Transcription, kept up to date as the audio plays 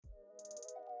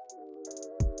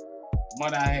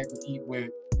money I had to eat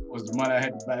with was the money I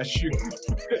had to buy shoes.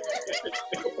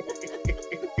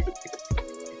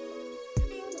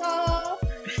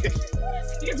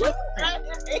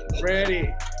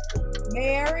 Ready.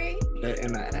 Mary.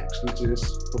 And I actually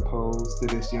just proposed to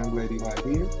this young lady right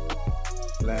here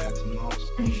last month.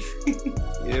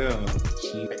 Yeah.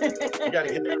 You gotta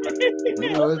get that right.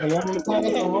 It's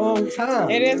a long time.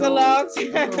 It is a long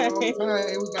time. It's a long time.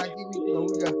 And we got to give you,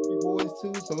 we got 3 boys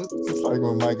too. So it's like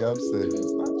when Mike Epps said,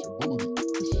 it's not your booty,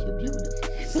 it's your beauty.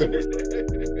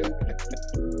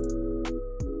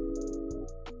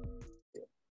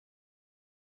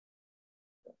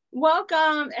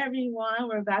 Welcome, everyone.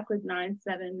 We're back with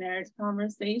 9-7 Marriage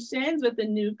Conversations with a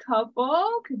new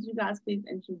couple. Could you guys please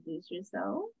introduce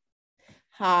yourself?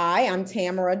 Hi, I'm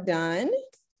Tamara Dunn.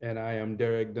 And I am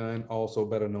Derek Dunn, also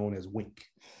better known as Wink.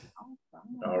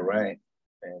 All right.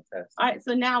 Fantastic. All right,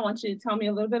 so now I want you to tell me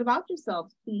a little bit about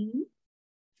yourselves, please.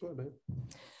 Go ahead, babe.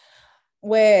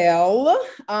 Well,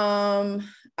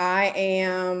 I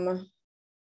am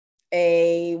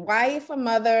a wife, a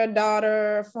mother, a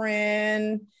daughter, a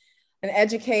friend, an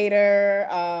educator,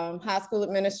 high school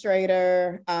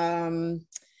administrator,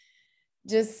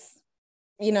 just,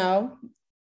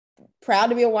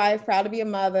 proud to be a wife, proud to be a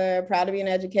mother, proud to be an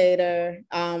educator.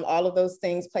 All of those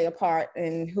things play a part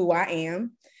in who I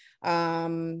am.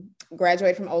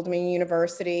 Graduated from Old Dominion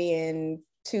University in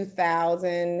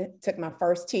 2000, took my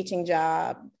first teaching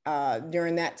job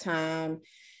during that time.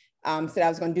 Said I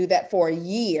was going to do that for a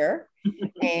year.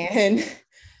 And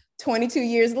 22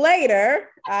 years later,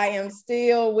 I am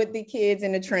still with the kids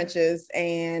in the trenches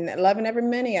and loving every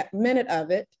minute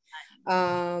of it.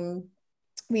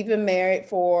 We've been married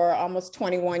for almost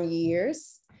 21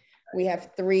 years. We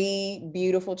have 3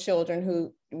 beautiful children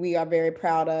who we are very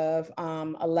proud of,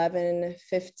 11,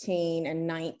 15, and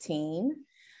 19.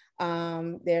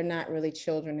 They're not really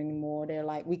children anymore. They're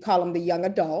like, we call them the young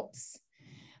adults.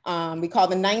 We call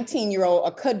the 19-year-old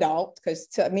a kidult because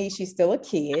to me, she's still a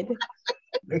kid.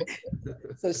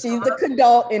 So she's the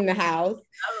kidult in the house.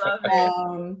 I love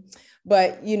it.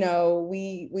 But,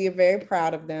 we are very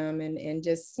proud of them and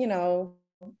just,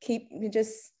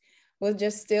 we're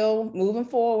just still moving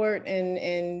forward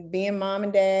and being mom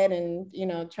and dad and,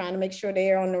 trying to make sure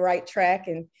they're on the right track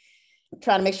and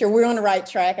trying to make sure we're on the right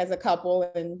track as a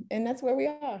couple. And that's where we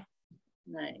are.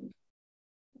 Nice.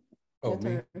 Oh,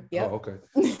 me? Yep. Oh, okay.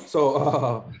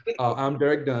 So I'm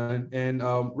Derek Dunn, and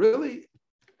really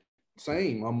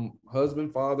same. I'm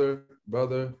husband, father,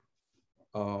 brother.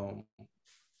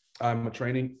 I'm a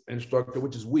training instructor,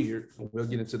 which is weird. We'll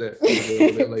get into that a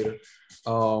little bit later.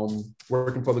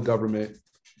 Working for the government,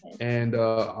 and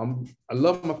I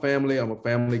love my family. I'm a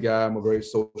family guy. I'm a very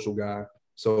social guy.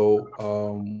 So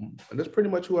and that's pretty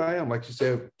much who I am. Like you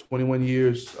said, 21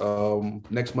 years.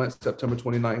 Next month, September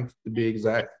 29th, to be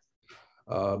exact.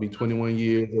 Be 21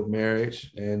 years of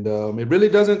marriage, and it really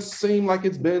doesn't seem like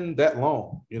it's been that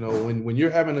long. When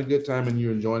you're having a good time and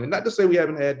you're enjoying it. Not to say we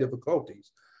haven't had difficulties,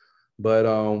 but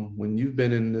when you've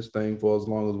been in this thing for as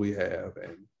long as we have,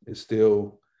 and it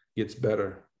still gets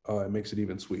better, it makes it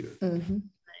even sweeter. Mm-hmm.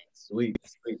 Sweet.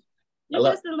 You're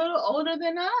just a little older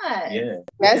than us. Yeah.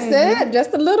 That's it.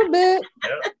 Just a little bit.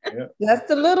 Yeah. Just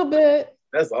a little bit.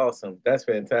 That's awesome. That's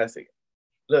fantastic.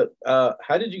 Look,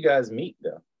 how did you guys meet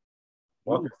though?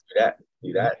 Walk us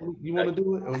through that. You want to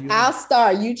do it? Or I'll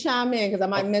start. You chime in because I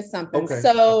might miss something. Okay.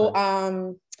 So,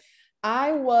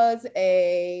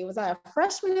 Okay. was I a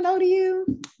freshman at ODU?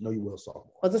 No, you will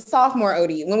sophomore. I was a sophomore at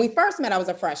ODU. When we first met, I was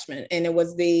a freshman, and it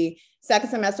was the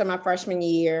second semester of my freshman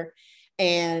year.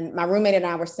 And my roommate and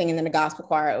I were singing in the gospel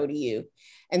choir at ODU.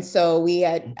 And so we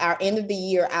had our end of the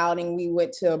year outing. We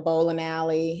went to a bowling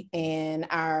alley, and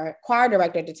our choir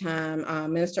director at the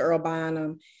time, Minister Earl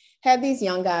Bynum, had these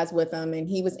young guys with him, and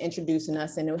he was introducing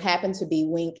us, and it happened to be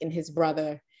Wink and his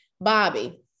brother,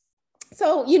 Bobby.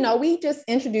 So, we just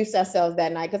introduced ourselves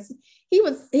that night because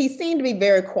he seemed to be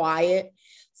very quiet.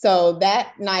 So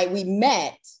that night we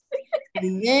met,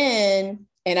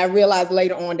 and I realized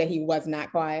later on that he was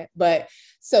not quiet. But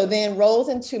so then rolls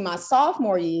into my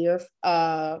sophomore year,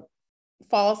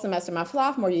 fall semester, my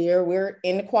sophomore year, we're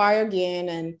in the choir again.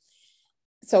 And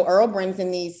so Earl brings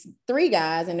in these 3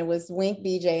 guys, and it was Wink,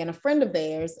 BJ, and a friend of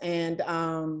theirs. And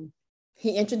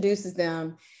he introduces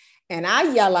them, and I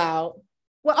yell out,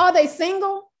 "Well, are they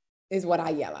single?" is what I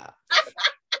yell out.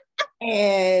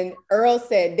 And Earl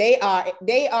said, they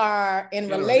are in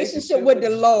relationship with the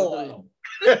Lord.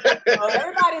 So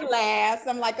everybody laughs.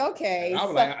 I'm like, okay. I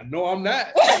was like, no, I'm not.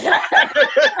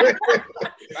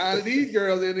 Out of these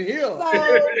girls in the hill.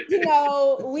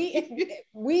 So,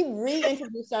 we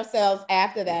reintroduced ourselves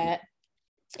after that.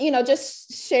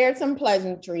 just shared some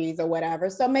pleasantries or whatever.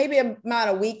 So maybe about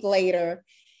a week later,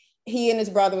 he and his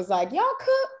brother was like, y'all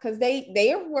cook? Because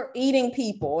they were eating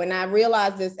people. And I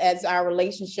realized this as our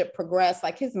relationship progressed,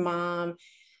 like his mom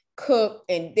cooked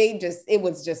and it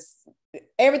was just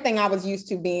everything I was used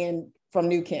to being from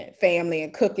New Kent, family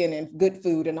and cooking and good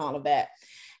food and all of that.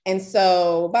 And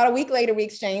so about a week later, we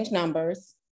exchanged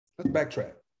numbers. Let's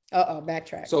backtrack.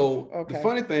 Backtrack. So okay. The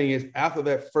funny thing is, after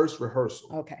that first rehearsal,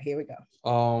 okay, here we go.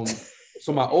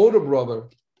 So my older brother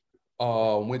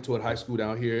went to a high school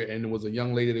down here, and there was a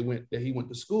young lady that he went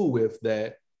to school with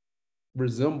that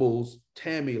resembles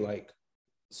Tammy like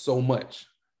so much.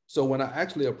 So when I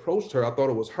actually approached her, I thought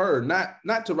it was her,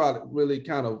 not to really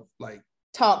kind of like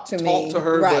talk to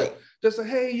her, right. But just say,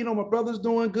 hey, my brother's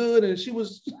doing good. And she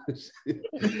was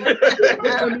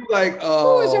like,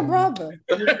 who is your brother?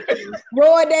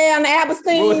 Roy down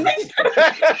Aberstein.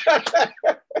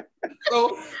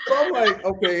 So I'm like,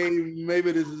 okay,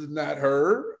 maybe this is not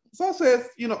her. So I said,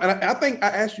 and I think I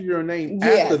asked you your name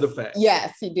after the fact.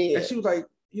 Yes, he did. And she was like,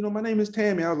 my name is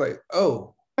Tammy. I was like,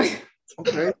 oh,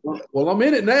 okay. Well, I'm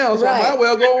in it now, so I might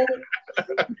well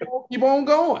keep on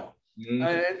going.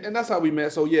 Mm-hmm. And that's how we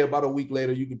met. So yeah, about a week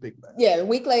later, you can pick back. Yeah, a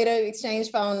week later,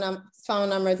 exchanged phone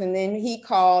numbers, and then he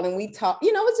called and we talked.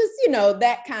 It was just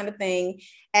that kind of thing.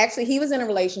 Actually, he was in a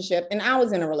relationship and I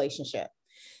was in a relationship,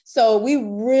 so we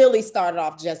really started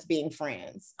off just being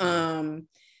friends.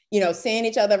 Seeing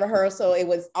each other rehearsal. It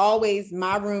was always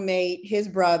my roommate, his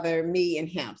brother, me, and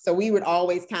him. So we would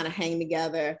always kind of hang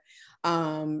together,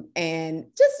 and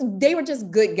they were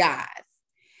just good guys.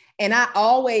 And I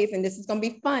always, and this is going to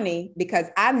be funny because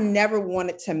I never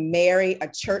wanted to marry a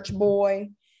church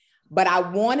boy, but I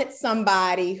wanted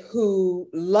somebody who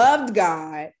loved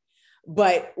God,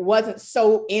 but wasn't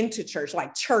so into church,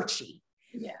 like churchy.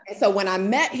 Yeah. And so when I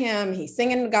met him, he's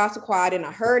singing in the gospel choir and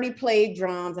I heard he played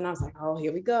drums and I was like, oh,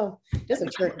 here we go. This is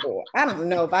a church boy. I don't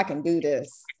know if I can do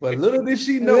this. But little did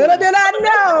she know. Little did I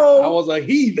know. I was a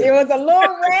heathen. There was a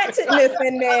little ratchetness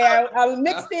in there. I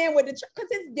mixed in with the church because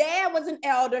his dad was an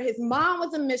elder. His mom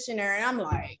was a missionary. And I'm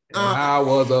like, I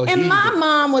was a heathen. And my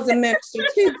mom was a minister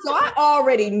too. So I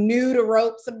already knew the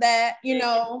ropes of that,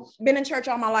 been in church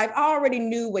all my life. I already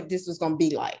knew what this was going to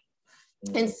be like.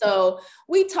 And so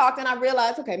we talked and I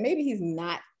realized, okay, maybe he's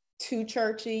not too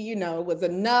churchy, it was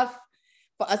enough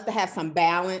for us to have some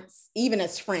balance, even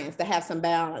as friends, to have some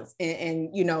balance and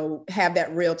have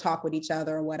that real talk with each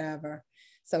other or whatever.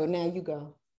 So now you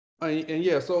go. And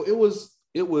yeah, so it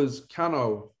was kind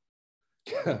of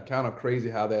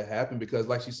crazy how that happened because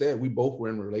like she said, we both were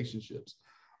in relationships.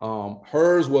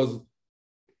 Hers was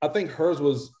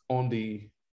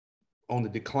on the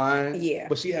decline, yeah.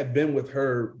 But she had been with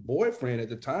her boyfriend at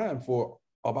the time for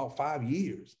about 5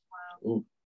 years. Wow.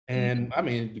 And I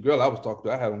mean, the girl I was talking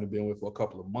to, I had only been with for a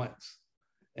couple of months.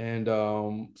 And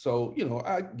so,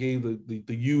 I gave the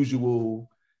usual,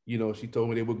 she told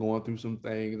me they were going through some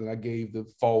things and I gave the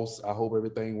false, I hope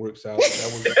everything works out.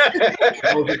 That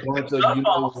was a bunch of,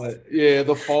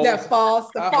 the false. The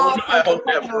false. I hope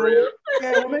that for real.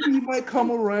 Yeah, well, maybe he might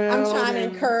come around. I'm trying to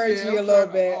encourage you a little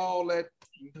bit. All that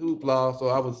hoopla. So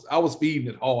I was feeding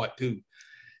it hard too.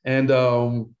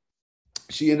 And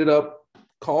she ended up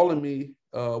calling me.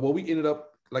 We ended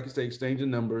up, like I say, exchanging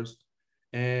numbers.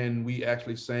 And we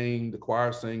actually the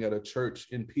choir sang at a church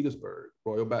in Petersburg,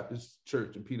 Royal Baptist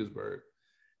Church in Petersburg.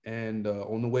 And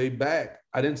on the way back,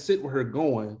 I didn't sit with her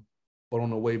going, but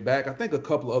on the way back, I think a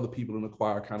couple of other people in the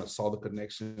choir kind of saw the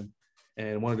connection.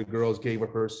 And one of the girls gave her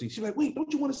her seat. She's like, wait,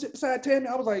 don't you want to sit beside Tammy?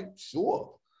 I was like,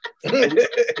 sure. So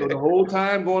the whole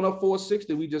time going up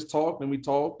 460, we just talked and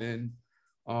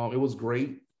it was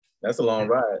great. That's a long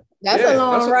ride. That's a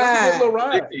long ride. That's a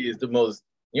ride. Is the most.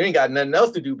 You ain't got nothing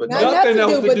else to do but nothing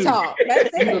else to do. Talk.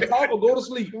 That's it. Either talk or go to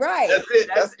sleep. Right. That's it.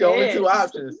 That's the only two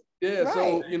options. Yeah. Right.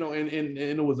 So and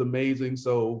it was amazing.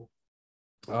 So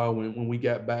when we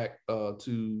got back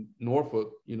to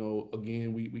Norfolk,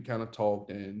 again we kind of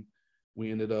talked and we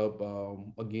ended up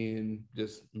again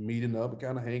just meeting up and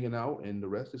kind of hanging out, and the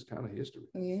rest is kind of history.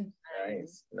 Yeah.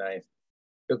 Nice.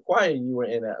 The choir you were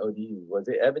in at ODU, was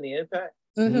it Ebony Impact?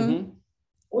 Mm-hmm.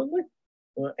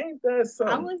 Well, ain't that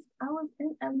something? I was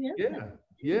in Ebony Impact.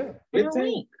 Yeah. In a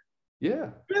week. Yeah.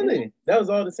 Really? That was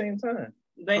all the same time.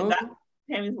 Tammy's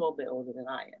a little bit older than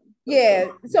I am.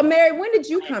 Yeah. So Mary, when did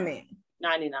you come in?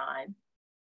 99.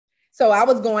 So I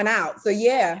was going out. So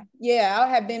yeah, I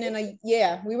had been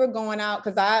we were going out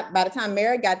because by the time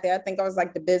Mary got there, I think I was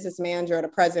like the business manager or the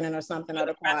president or something of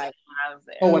the choir.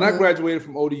 When I graduated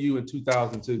from ODU in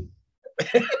 2002.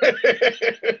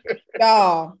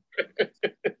 Y'all,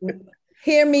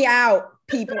 hear me out.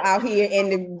 people out here in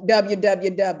the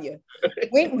WWW.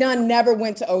 Wink Dunn never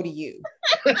went to ODU.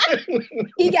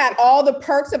 He got all the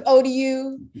perks of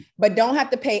ODU, but don't have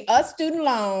to pay a student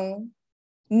loan,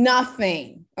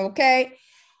 nothing. Okay.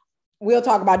 We'll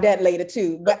talk about that later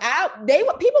too. But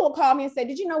people would call me and say,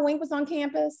 "Did you know Wink was on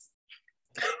campus?"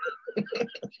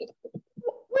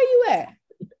 Where you at?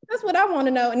 That's what I want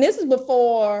to know. And this is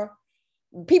before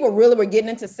people really were getting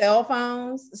into cell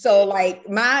phones. So like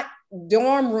my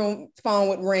dorm room phone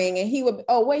would ring and he would,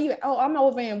 "Oh, where you at?" "Oh, I'm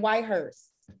over in Whitehurst."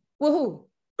 "Well, who?"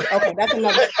 "Okay, that's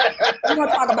another. We're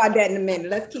gonna talk about that in a minute.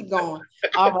 Let's keep going."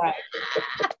 All right.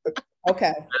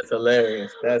 Okay. That's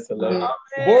hilarious. That's hilarious.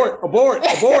 Abort.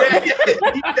 Eject.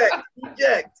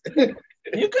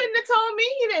 You couldn't have told me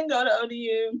he didn't go to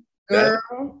ODU.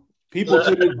 Girl. People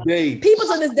to this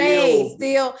day.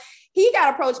 Still, he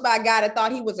got approached by a guy that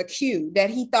thought he was a Q, that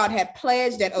he thought had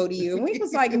pledged at ODU. And we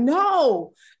was like,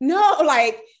 no,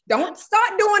 like, don't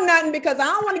start doing nothing because I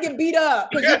don't want to get beat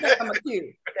up because you think I'm a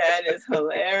Q. That is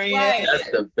hilarious. Right. That's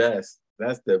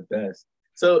the best.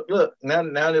 So look, now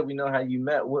that we know how you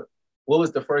met, what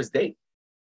was the first date?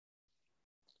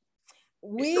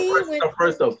 The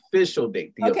first official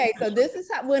date. So this is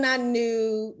when I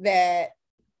knew that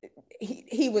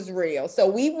he was real. So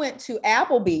we went to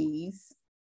Applebee's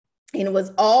and it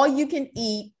was all you can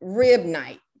eat rib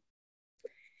night.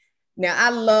 Now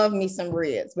I love me some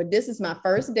ribs, but this is my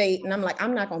first date. And I'm like,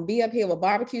 I'm not going to be up here with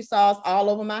barbecue sauce all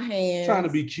over my hands. Trying to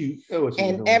be cute.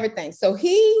 And everything. So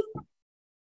he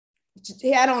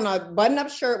had on a button-up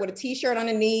shirt with a t-shirt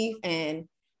underneath and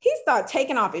he started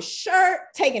taking off his shirt,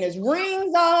 taking his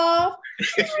rings off.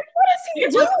 What is he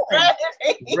doing?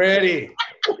 Ready.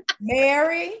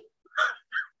 Mary,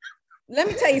 let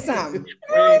me tell you something.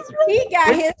 He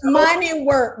got his money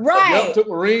worth. Right. Yep, took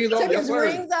my rings off. Took his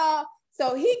rings off.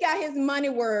 So he got his money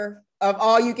worth of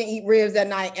all you can eat ribs that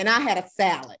night. And I had a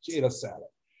salad. She ate a salad.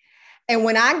 And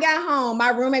when I got home, my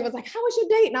roommate was like, "How was your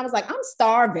date?" And I was like, "I'm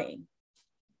starving."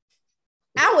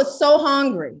 I was so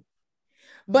hungry.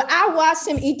 But I watched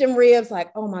him eat them ribs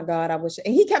like, "Oh my God, I wish."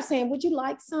 And he kept saying, "Would you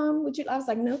like some? I was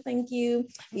like, "No, thank you."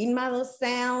 Eating my little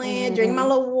salad, drinking my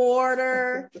little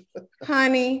water.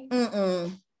 Honey, I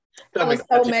was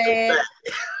so mad.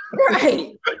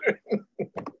 Right.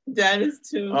 That is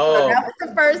too. Oh. So that was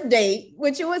the first date,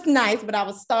 which it was nice, but I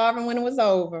was starving when it was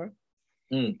over.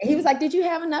 And he was like, "Did you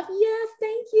have enough?" "Yes,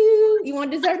 thank you." "You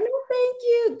want dessert?" "No, thank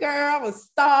you." Girl, I was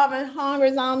starving, hungry,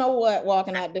 as I don't know what,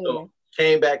 walking out doing.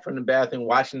 Came back from the bathroom,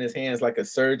 washing his hands like a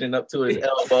surgeon up to his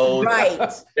elbows. Right.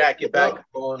 Jacket back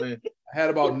on. And I had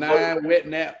about 9 wet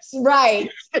naps. Right.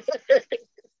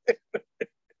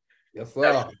 Yes,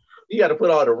 sir. You got to put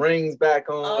all the rings back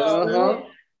on.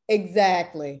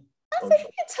 Exactly. I said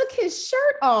he took his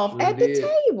shirt off at the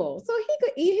table so he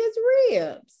could eat his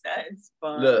ribs. That's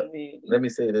funny. Look, let me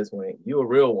say this, Wayne. You a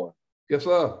real one. Yes,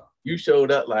 sir. You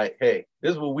showed up like, "Hey,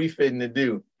 this is what we fitting to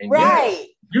do." And right.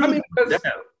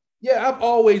 I've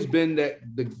always been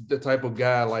the type of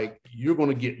guy like you're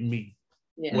gonna get me.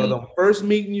 Yeah. Whether I'm first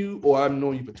meeting you or I've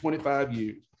known you for 25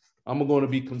 years, I'm gonna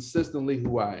be consistently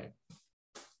who I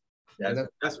am.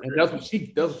 That's what she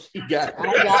got.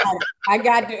 I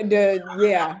got the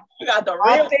You got the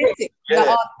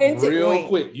authentic real Wayne.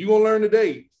 quick. You gonna learn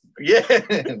today. Yeah.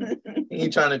 He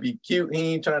ain't trying to be cute.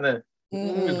 He ain't trying to.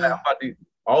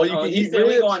 All you can eat. You said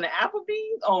we going to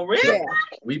Applebee's on ribs? Yeah.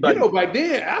 We about back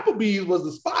then Applebee's was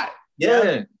the spot.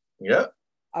 Yeah. Yep.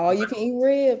 All you can eat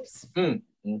ribs.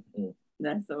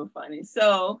 That's so funny.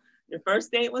 So your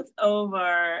first date was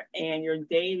over and you're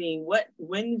dating.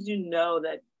 When did you know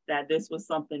that this was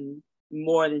something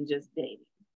more than just dating?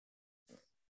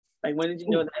 Like when did you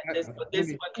know that this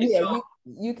one could go?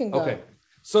 You can go. Okay.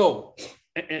 So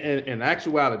in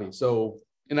actuality,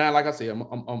 like I say,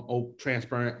 I'm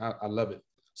transparent. I love it.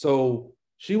 So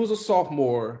she was a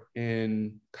sophomore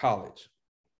in college.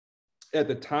 At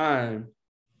the time,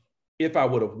 if I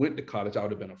would have went to college, I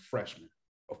would have been a freshman,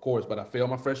 of course, but I failed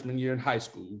my freshman year in high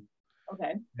school.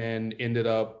 Okay. And ended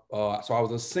up, so I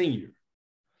was a senior.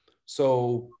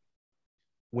 So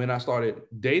when I started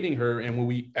dating her and when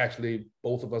we actually,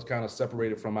 both of us kind of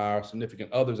separated from our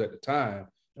significant others at the time,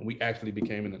 and we actually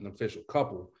became an official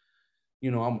couple,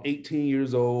 I'm 18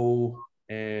 years old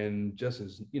and just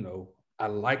as, I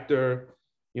liked her,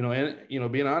 and,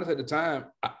 being honest at the time,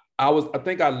 I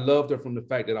think I loved her from the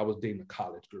fact that I was dating a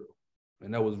college girl,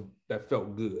 and that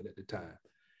felt good at the time.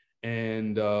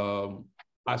 And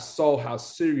I saw how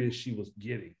serious she was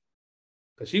getting,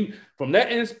 because from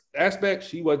that aspect,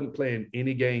 she wasn't playing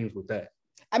any games with that.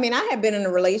 I mean, I had been in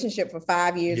a relationship for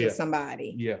 5 years with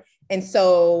somebody. Yeah. And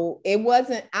so I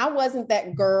wasn't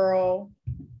that girl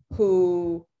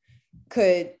who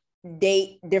could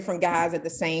date different guys at the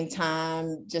same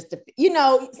time, just to,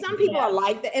 some people are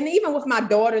like that. And even with my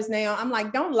daughters now, I'm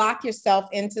like, don't lock yourself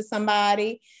into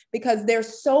somebody, because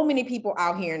there's so many people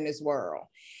out here in this world.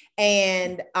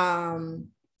 And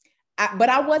but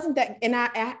I wasn't that, and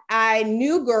I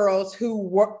knew girls who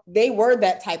were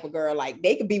that type of girl. Like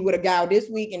they could be with a guy this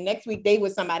week and next week they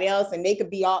with somebody else, and they could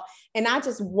be all, and I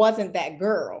just wasn't that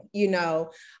girl,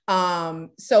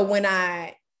 So when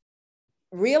I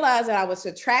realized that I was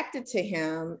attracted to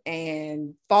him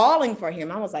and falling for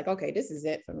him, I was like, okay, this is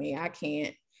it for me.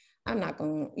 I'm not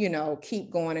going to,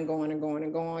 keep going and going and going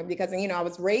and going, because, I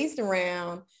was raised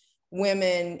around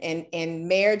women and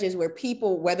marriages where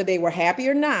people, whether they were happy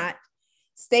or not,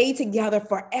 stayed together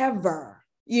forever,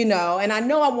 and I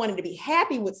know I wanted to be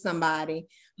happy with somebody,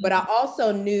 but I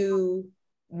also knew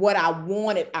what I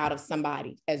wanted out of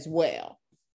somebody as well.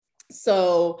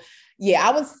 So yeah,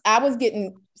 I was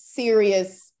getting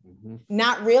serious,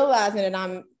 not realizing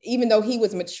that even though he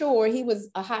was mature, he was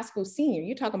a high school senior.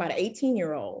 You're talking about an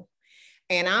 18-year-old.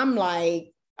 And I'm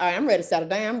like, all right, I'm ready to settle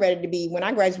down. I'm ready to be, when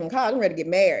I graduate from college, I'm ready to get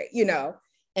married,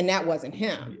 and that wasn't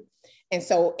him. And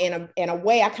so in a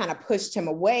way, I kind of pushed him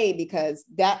away, because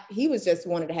he was just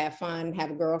wanted to have fun,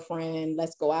 have a girlfriend,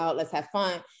 let's go out, let's have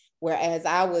fun. Whereas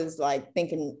I was like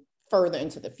thinking further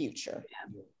into the future.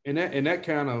 And that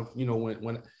kind of,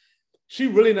 when she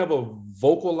really never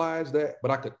vocalized that, but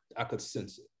I could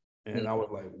sense it. And I was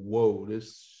like, whoa,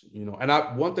 this,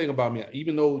 and one thing about me,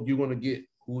 even though you're going to get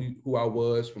who I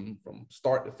was from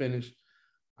start to finish,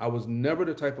 I was never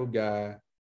the type of guy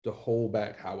to hold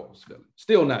back how I was feeling.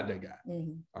 Still not that guy.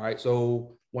 All right.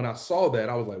 So when I saw that,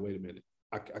 I was like, wait a minute,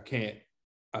 I can't,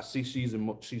 I see she's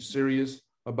serious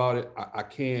about it. I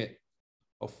can't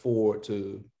afford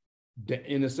to,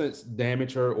 in a sense,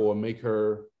 damage her or make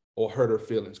her or hurt her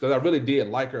feelings. Because I really did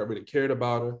like her. I really cared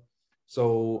about her.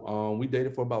 So we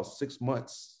dated for about 6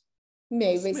 months.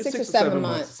 Maybe 6 or 7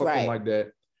 months, something right. like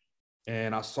that.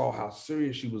 And I saw how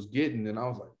serious she was getting. And I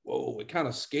was like, whoa, it kind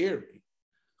of scared me.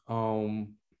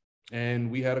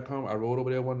 And we had I rode over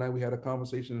there one night. We had a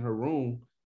conversation in her room.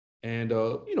 And,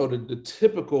 the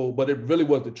typical, but it really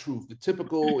was the truth. The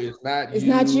typical is not it's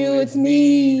not you, it's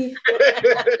me.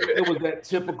 It was that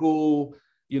typical,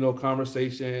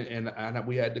 conversation. And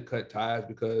we had to cut ties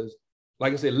because,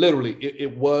 like I said, literally,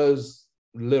 it was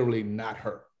literally not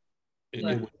her. It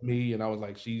was me. And I was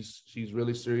like, she's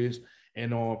really serious.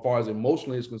 And as far as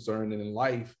emotionally is concerned and in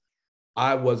life,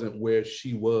 I wasn't where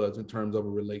she was in terms of a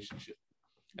relationship.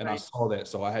 And I saw that.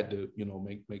 So I had to,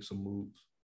 make some moves.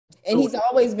 And he's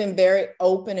always been very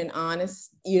open and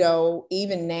honest,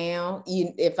 even now,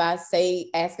 if I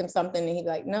ask him something and he's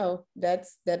like, no, that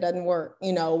doesn't work,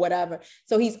 whatever.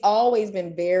 So he's always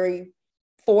been very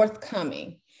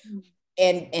forthcoming.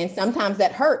 And sometimes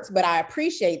that hurts, but I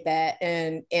appreciate that.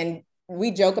 And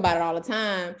we joke about it all the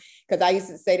time, because I used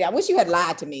to say that, I wish you had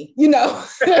lied to me,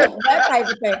 that type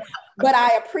of thing. But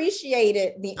I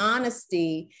appreciated the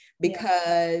honesty,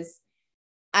 because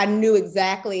I knew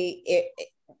exactly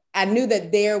I knew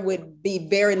that there would be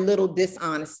very little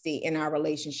dishonesty in our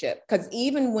relationship. Because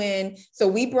even so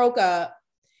we broke up,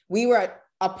 we were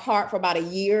apart for about a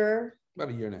year. About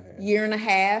a year and a half. Year and a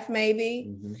half,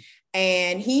 maybe.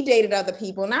 And he dated other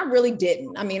people, and I really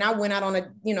didn't. I mean, I went out on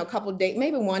a couple dates,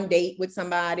 maybe one date with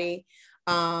somebody,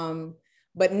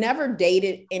 but never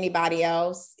dated anybody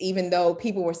else, even though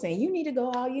people were saying, you need to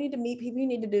go out, you need to meet people, you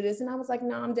need to do this. And I was like,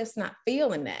 no, I'm just not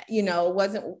feeling that. It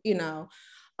wasn't,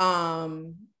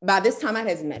 by this time I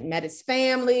had met his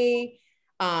family,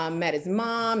 met his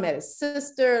mom, met his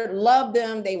sister, loved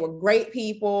them. They were great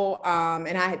people.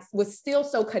 And I was still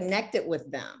so connected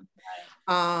with them.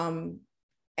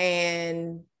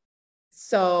 And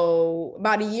so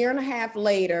about a year and a half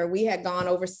later, we had gone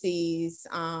overseas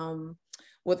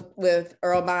with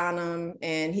Earl Bonham,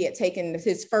 and he had taken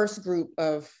his first group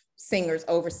of singers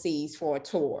overseas for a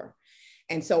tour.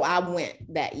 And so I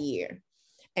went that year.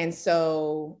 And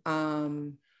so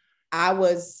I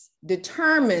was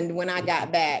determined when I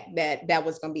got back that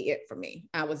was going to be it for me.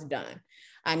 I was done.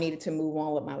 I needed to move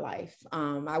on with my life.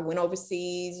 I went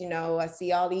overseas, I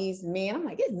see all these men. I'm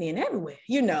like, there's men everywhere,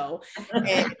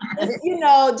 and,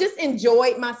 just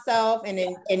enjoyed myself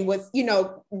and was,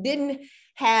 didn't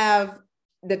have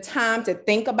the time to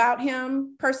think about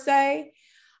him per se,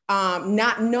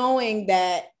 not knowing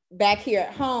that back here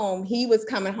at home, he was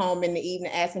coming home in the evening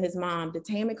asking his mom, did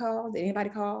Tammy call? Did anybody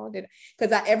call?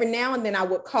 Because every now and then I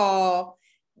would call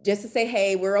just to say,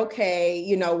 hey, we're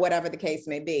okay, whatever the case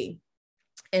may be.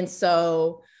 And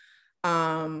so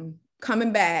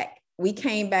coming back,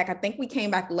 I think we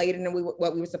came back later than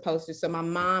what we were supposed to. So my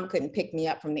mom couldn't pick me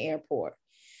up from the airport.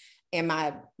 And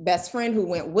my best friend who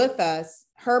went with us,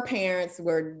 her parents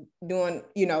were doing,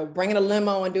 bringing a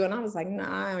limo and doing, I was like,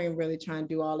 nah, I ain't really trying to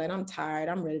do all that. I'm tired.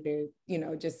 I'm ready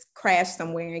to, just crash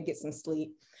somewhere and get some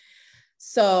sleep.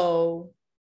 So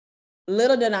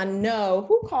little did I know,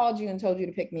 who called you and told you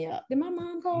to pick me up? Did my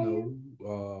mom call you?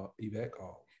 No, Yvette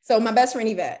called. So my best friend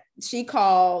Yvette, she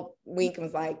called Wink and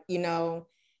was like,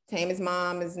 Tammy's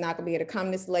mom is not gonna be able to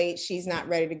come this late. She's not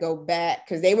ready to go back,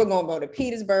 because they were gonna go to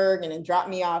Petersburg and then drop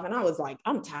me off. And I was like,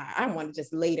 I'm tired. I want to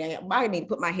just lay down. I need to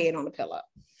put my head on the pillow.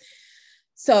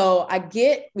 So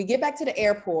we get back to the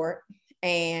airport,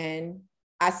 and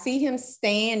I see him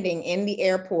standing in the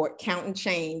airport counting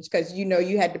change, because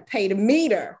you had to pay the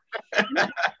meter.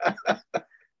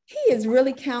 He is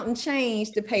really counting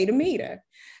change to pay the meter.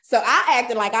 So I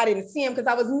acted like I didn't see him because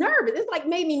I was nervous. It's like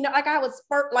made me like I was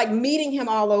meeting him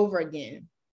all over again.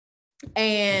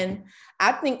 And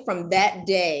I think from that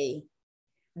day,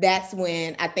 that's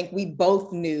when I think we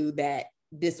both knew that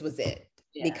this was it,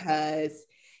 because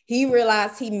he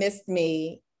realized he missed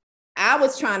me. I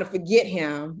was trying to forget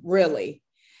him, really,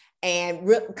 and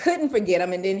couldn't forget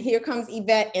him. And then here comes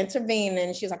Yvette intervening,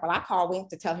 and she's like, well, I called Wink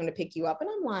to tell him to pick you up. And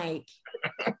I'm like,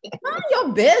 mind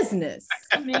your business.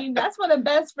 I mean, that's what a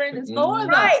best friend is for.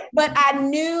 Right. But I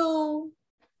knew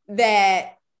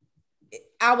that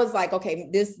I was like, okay,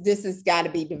 this has got to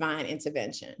be divine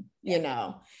intervention,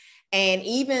 And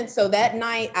even so that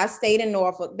night I stayed in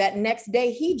Norfolk. That next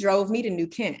day he drove me to New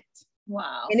Kent.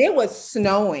 Wow. And it was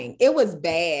snowing. It was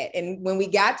bad. And when we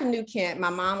got to New Kent, my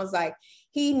mom was like,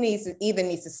 he either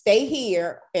needs to stay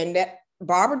here, and that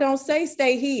Barbara don't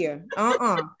stay here.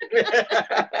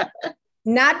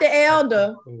 Not the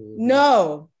elder.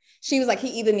 No. She was like, he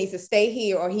either needs to stay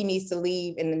here or he needs to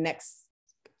leave in the next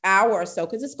hour or so,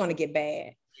 because it's going to get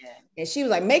bad. Yeah. And she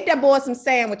was like, make that boy some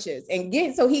sandwiches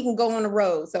and so he can go on the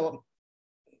road. So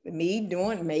made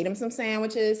him some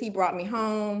sandwiches. He brought me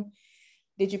home.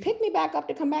 Did you pick me back up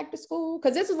to come back to school?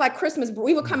 Because this was like Christmas.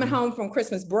 We were coming home from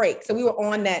Christmas break. So we were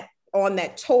on that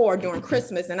tour during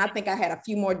Christmas. And I think I had a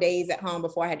few more days at home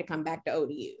before I had to come back to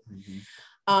ODU.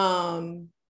 Mm-hmm.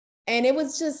 And it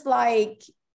was just like,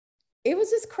 it was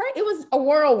just crazy. It was a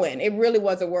whirlwind. It really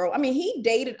was a whirlwind. I mean, he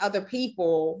dated other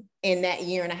people in that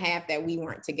year and a half that we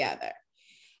weren't together.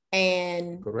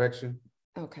 And correction.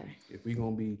 Okay. If we're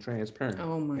going to be transparent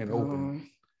and God. Open,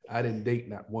 I didn't date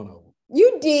not one of them.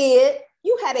 You did.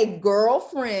 You had a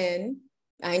girlfriend.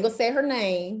 I ain't gonna say her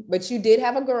name, but you did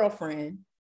have a girlfriend.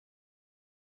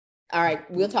 All right,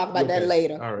 we'll talk about that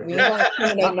later. All right. We ain't gonna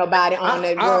incriminate nobody on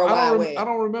the World Wide Web. I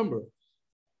don't remember.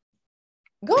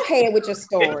 Go ahead with your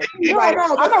story.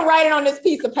 I'm gonna write it on this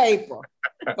piece of paper.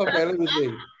 Okay, let me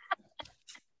see.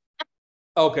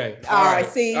 Okay. All right.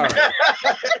 See. All right.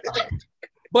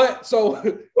 But so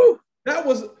that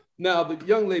was now the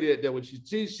young lady that was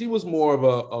she was more of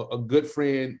a good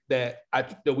friend that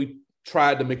we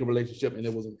tried to make a relationship, and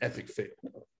it was an epic fail.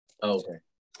 Okay.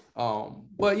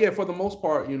 But yeah, for the most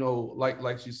part,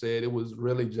 like she said, it was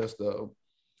really just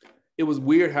it was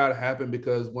weird how it happened,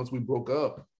 because once we broke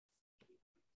up,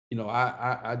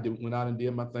 I went out and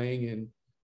did my thing, and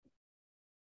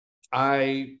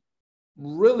I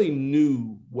really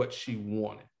knew what she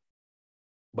wanted,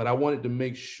 but I wanted to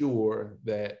make sure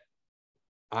that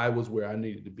I was where I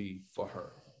needed to be for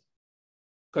her.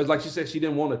 Because like she said, she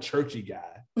didn't want a churchy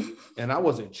guy, and I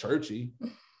wasn't churchy.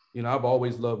 I've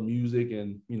always loved music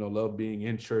and, love being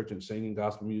in church and singing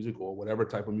gospel music or whatever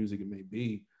type of music it may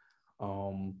be.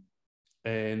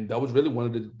 And that was really one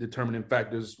of the determining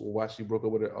factors for why she broke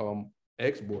up with her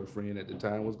ex-boyfriend at the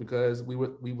time, was because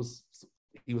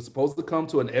he was supposed to come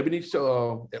to an Ebony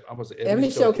show.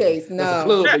 Ebony Showcase.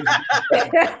 No.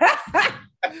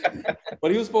 But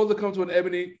he was supposed to come to an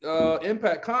Ebony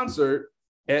Impact concert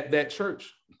at that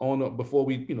church before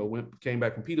we, came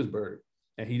back from Petersburg,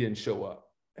 and he didn't show up.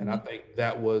 And I think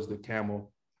that was the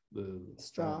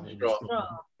straw.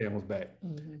 Camel's back.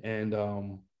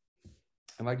 Mm-hmm.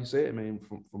 And like you said, man,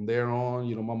 from there on,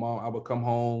 my mom, I would come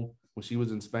home when she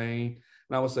was in Spain,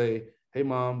 and I would say, hey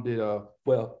mom,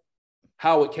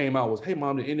 how it came out was, hey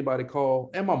mom, did anybody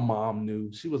call? And my mom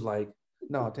knew. She was like,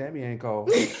 no, Tammy ain't called.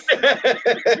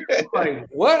 Like,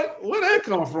 what? Where that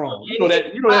come from?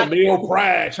 That male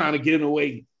pride trying to get in the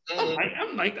way.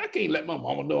 I'm like, I can't let my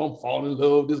mama know I'm falling in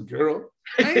love with this girl.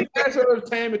 I ain't asked her if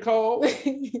Tammy called.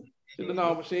 She said,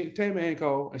 no, but Tammy ain't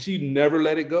called. And she never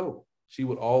let it go. She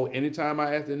would anytime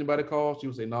I asked anybody to call, she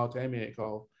would say, no, Tammy ain't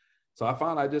called. So I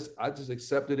found I just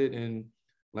accepted it. And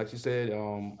like she said,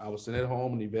 I was sitting at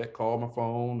home and Yvette called my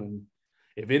phone. And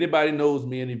if anybody knows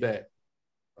me and Yvette,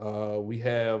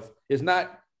 it's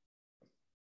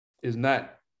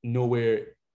not nowhere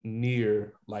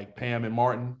near like Pam and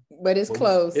Martin. But it's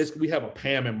close. We have a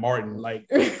Pam and Martin, like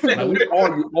we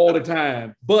argue all the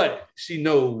time, but she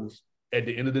knows at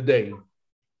the end of the day,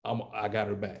 I got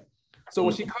her back. So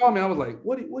when she called me, I was like,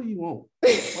 what do you want?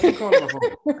 Why you calling my phone?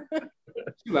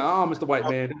 She's like, oh, Mr. White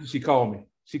Man. She called me.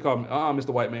 Oh, Mr.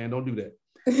 White Man, don't do that.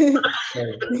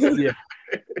 Yeah.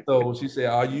 So she said,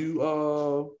 are you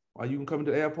coming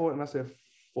to the airport? And I said,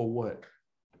 for what?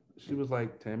 She was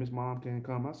like, Tammy's mom can't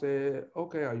come. I said,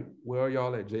 okay, where are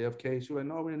y'all at, JFK? She was like,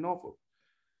 no, we're in Norfolk.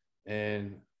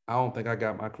 And I don't think I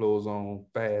got my clothes on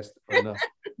fast enough.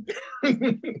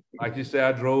 Like you said,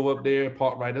 I drove up there,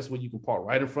 parked right. That's where you can park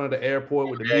right in front of the airport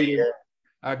with the meeting. Yeah.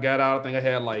 I got out. I think I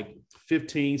had like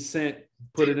 15 cents,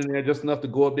 put it in there just enough to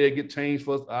go up there, get change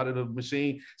for us out of the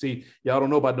machine. See, y'all don't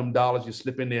know about them dollars. You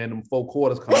slip in there and them 4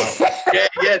 quarters come out.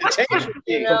 Yeah, the change.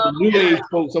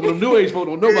 Some of them new age folks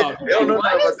don't know about it. They don't know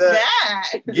about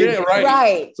that. Yeah, right.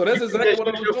 Right. So that's exactly what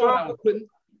I was doing.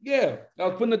 I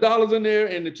was putting the dollars in there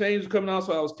and the change was coming out.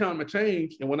 So I was counting my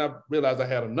change. And when I realized I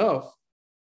had enough,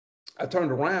 I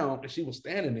turned around and she was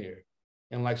standing there.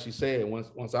 And like she said,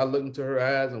 once I looked into her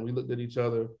eyes and we looked at each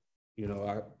other,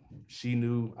 she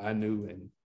knew, I knew, and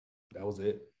that was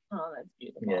it. Oh, that's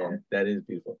beautiful. Yeah, that is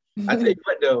beautiful. I tell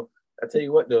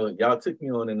you what though, y'all took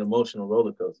me on an emotional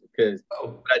roller coaster because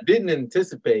what I didn't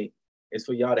anticipate is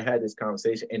for y'all to have this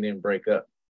conversation and then break up.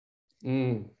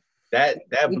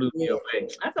 That blew me away.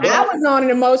 I was on an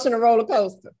emotional roller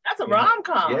coaster. That's a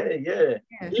rom-com. Yeah.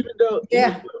 Even though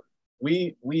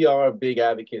we are big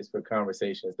advocates for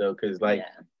conversations though, because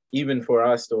even for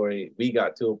our story, we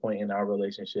got to a point in our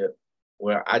relationship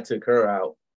where I took her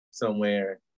out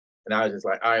somewhere and I was just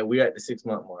like, all right, we're at the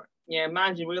 6-month mark. Yeah,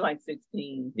 mind you, we're like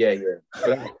 16. Yeah.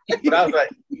 But I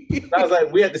was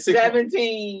like, we at the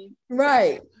 17.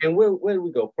 Right. And where did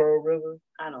we go? Pearl River?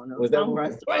 I don't know. Was that some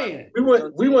restaurant.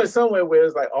 We went somewhere where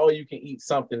it's like all you can eat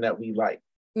something that we like.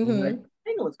 Mm-hmm. I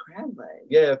think it was crab legs.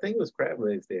 Yeah, I think it was crab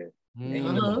legs there.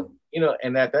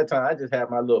 And at that time I just had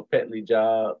my little Petley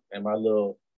job and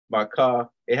my car.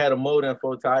 It had a motor and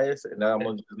 4 tires, and I'm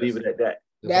gonna just leave it at that.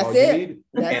 That's it.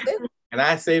 That's it. And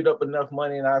I saved up enough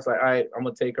money, and I was like, all right, I'm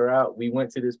gonna take her out. We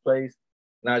went to this place,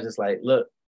 and I was just like, look,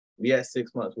 we at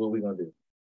 6 months. What are we gonna do?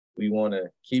 We want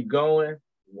to keep going.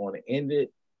 We want to end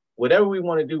it. Whatever we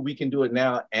want to do, we can do it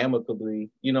now amicably.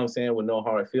 You know what I'm saying? With no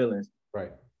hard feelings.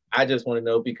 Right. I just want to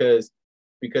know because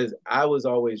I was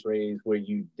always raised where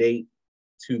you date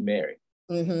to marry.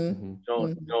 Mm-hmm.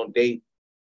 Don't date.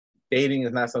 Dating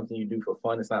is not something you do for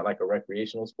fun. It's not like a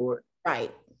recreational sport. Right.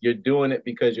 You're doing it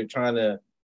because you're trying to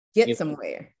get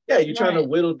somewhere. Yeah, you're trying to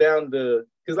whittle down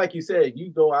because like you said,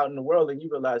 you go out in the world and you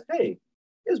realize, hey,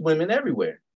 there's women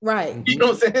everywhere. Right. You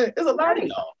know what I'm saying? There's a lot of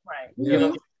y'all. Right. You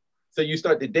know? So you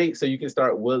start to date so you can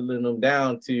start whittling them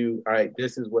down to, all right,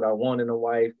 this is what I want in a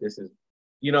wife. This is,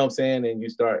 you know what I'm saying? And you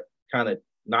start kind of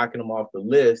knocking them off the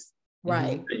list.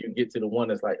 Right. So you get to the one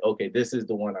that's like, okay, this is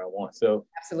the one I want. So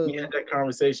absolutely, we had that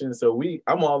conversation. So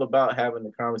I'm all about having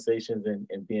the conversations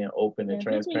and being open and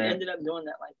transparent. We ended up doing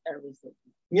that like every 6 months.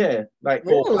 Yeah, like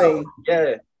really?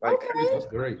 Yeah, like that's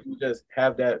great. You just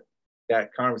have that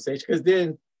conversation because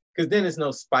then there's no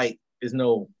spite, there's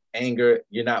no anger,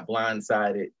 you're not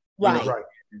blindsided. Right. Right.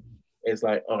 It's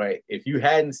like, all right, if you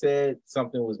hadn't said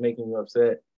something was making you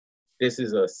upset, this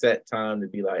is a set time to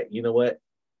be like, you know what,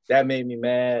 that made me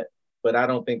mad. But I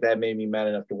don't think that made me mad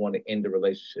enough to want to end the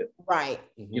relationship. Right.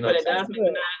 You know, but it does make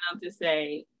me mad enough to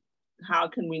say, how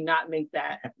can we not make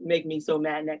me so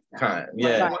mad next time?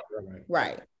 Yeah.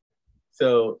 Right.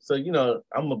 So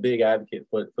I'm a big advocate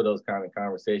for those kind of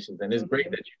conversations, and it's great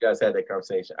that you guys had that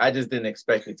conversation. I just didn't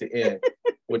expect it to end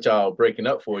with y'all breaking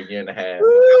up for a year and a half.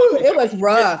 Ooh, it was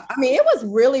rough. I mean, it was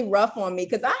really rough on me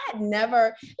because I had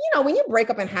never, when you break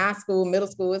up in high school, middle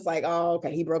school, it's like, oh,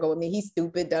 okay, he broke up with me. He's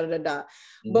stupid, da da da da.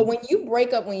 Mm-hmm. But when you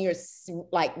break up, when you're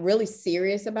like really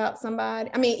serious about somebody,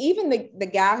 I mean, even the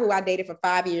guy who I dated for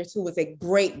 5 years, who was a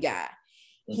great guy,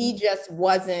 he just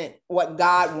wasn't what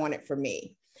God wanted for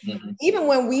me. Mm-hmm. Even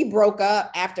when we broke up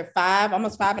after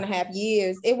almost 5.5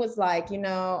 years, it was like,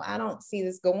 I don't see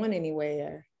this going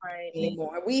anywhere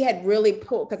anymore. We had really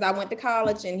pulled, because I went to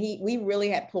college and we really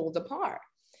had pulled apart.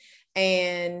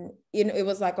 And, it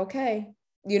was like, okay,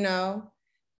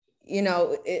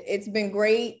 it's been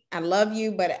great. I love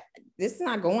you, but this is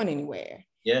not going anywhere.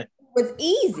 Yeah. It was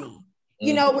easy.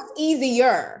 It was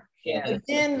easier. Yeah. But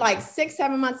then like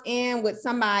 6-7 months in with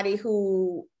somebody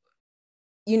who,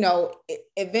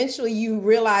 eventually you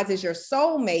realize is your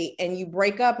soulmate and you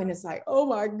break up and it's like, oh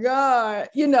my God,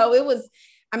 it was,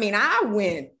 I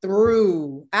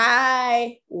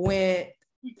went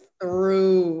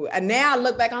through, and now I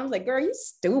look back, I was like, girl, you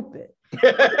stupid.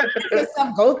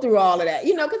 yourself go through all of that,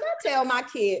 because I tell my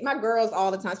girls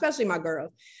all the time, especially my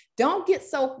girls, don't get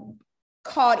so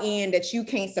caught in that you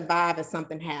can't survive if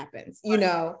something happens,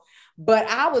 But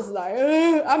I was like,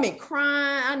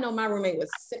 crying. I know my roommate was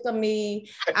sick of me.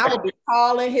 I would be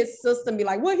calling his sister and be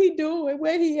like, what he doing?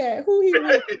 Where he at? Who he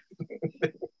with?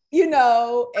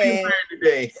 And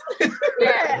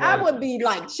yeah, I would be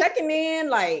like checking in.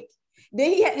 Like,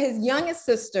 then he had his youngest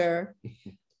sister.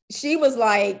 She was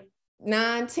like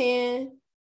 9, 10,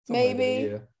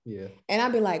 maybe. Like yeah. And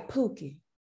I'd be like, Pookie,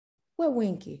 where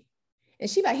Winky? And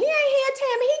she like, he ain't here,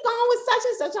 Tammy. He gone with such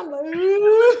and such. I'm like,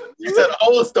 you said the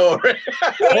whole story.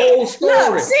 Whole story.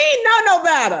 Look, she ain't know no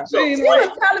better. She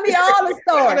was telling me all the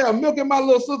story. I'm milking my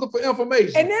little sister for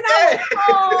information. And then I would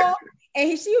call,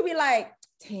 and she would be like,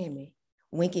 Tammy,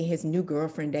 Winky his new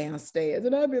girlfriend downstairs.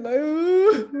 And I'd be like,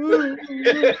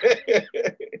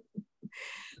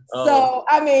 So,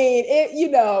 I mean,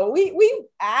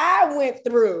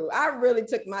 I really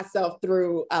took myself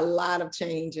through a lot of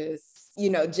changes,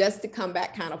 just to come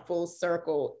back kind of full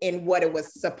circle in what it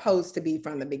was supposed to be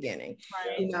from the beginning.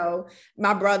 Right.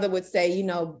 My brother would say,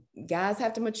 guys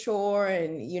have to mature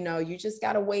and, you just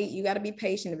got to wait. You got to be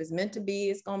patient. If it's meant to be,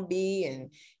 it's going to be.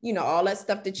 And, all that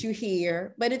stuff that you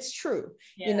hear, but it's true.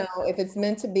 Yeah. If it's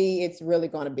meant to be, it's really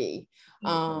going to be.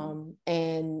 Mm-hmm.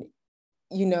 And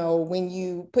when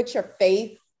you put your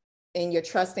faith and your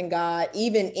trust in God,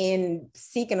 even in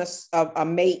seeking a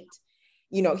mate,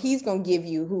 he's going to give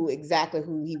you exactly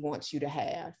who he wants you to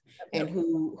have and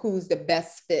who's the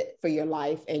best fit for your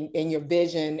life and your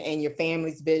vision and your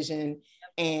family's vision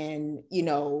and,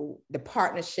 the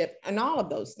partnership and all of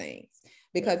those things,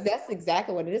 because that's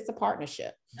exactly what it is, a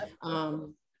partnership.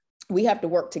 We have to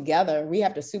work together. We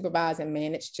have to supervise and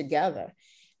manage together.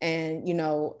 And,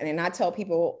 and I tell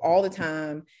people all the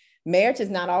time, marriage is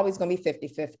not always going to be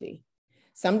 50-50.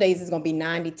 Some days it's going to be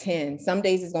 90-10. Some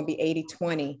days it's going to be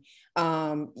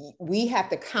 80-20. We have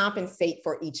to compensate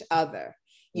for each other,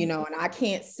 and I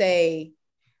can't say,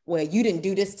 well, you didn't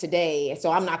do this today,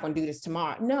 so I'm not going to do this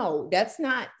tomorrow. No, that's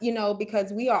not,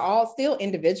 because we are all still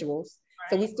individuals.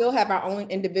 So we still have our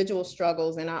own individual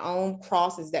struggles and our own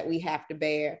crosses that we have to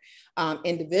bear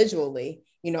individually.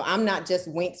 I'm not just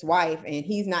Wink's wife and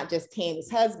he's not just Tammy's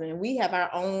husband. We have our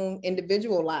own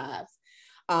individual lives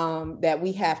that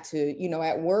we have to,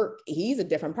 at work, he's a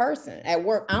different person. At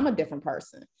work, I'm a different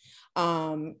person.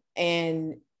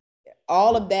 And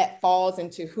all of that falls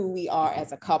into who we are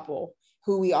as a couple,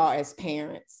 who we are as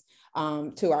parents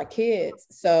to our kids.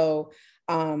 So,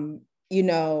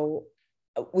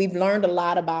 we've learned a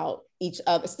lot about each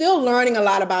other, still learning a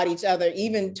lot about each other,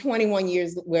 even 23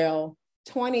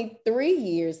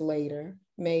 years later,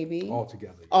 maybe.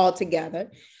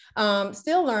 Altogether.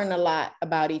 Still learn a lot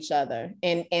about each other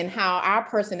and how our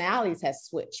personalities has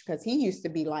switched, because he used to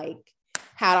be like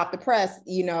hot off the press,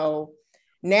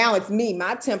 now it's me.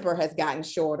 My temper has gotten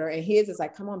shorter and his is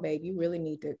like, come on, babe, you really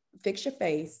need to fix your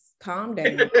face, calm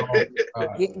down,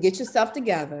 get yourself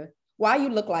together. Why you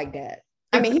look like that?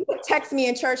 I mean, he would text me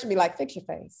in church and be like, fix your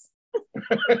face.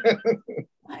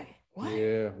 What?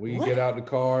 Yeah, we get out the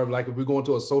car, like if we're going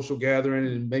to a social gathering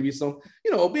and maybe some,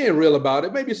 being real about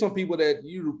it, maybe some people that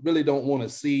you really don't want to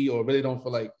see or really don't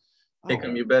feel like. Take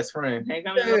him your best friend. He'd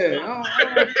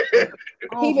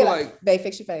be like, babe,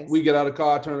 fix your face. We get out of the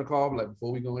car, turn the car, I'm like,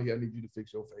 before we go in here, I need you to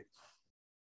fix your face.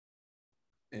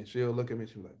 And she'll look at me,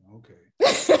 she'll be like, okay.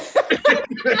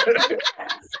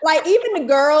 Like even the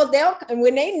girls,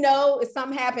 when they know if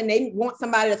something happened, they want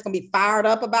somebody that's gonna be fired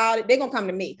up about it, they're gonna come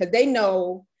to me because they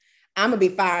know I'm gonna be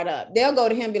fired up. They'll go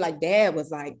to him and be like, Dad was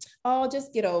like, oh,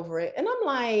 just get over it. And I'm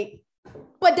like,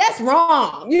 but that's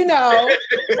wrong,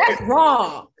 that's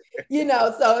wrong.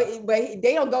 So but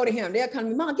they don't go to him. They'll come to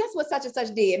me, Mom, guess what such and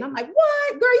such did? And I'm like,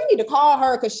 what? Girl, you need to call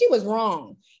her because she was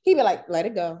wrong. He'd be like, let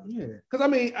it go. Yeah. Because I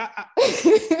mean,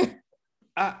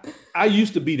 I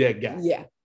used to be that guy. Yeah.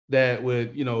 That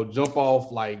would, jump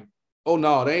off like, oh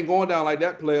no, they ain't going down like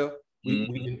that, player.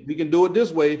 We can do it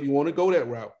this way if you want to go that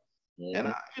route. Mm-hmm.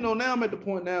 And now I'm at the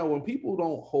point now when people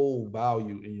don't hold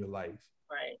value in your life.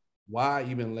 Right. Why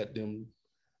even let them?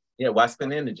 Yeah. Why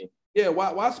spend energy? Yeah.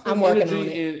 Why spend I'm working energy on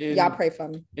it. Y'all pray for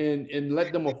me. And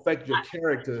let them affect your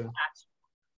character.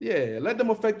 Yeah. Let them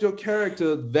affect your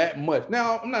character that much.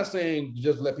 Now, I'm not saying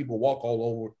just let people walk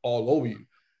all over you.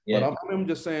 Yeah. But I'm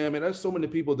just saying, man, there's so many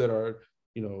people that are,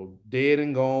 dead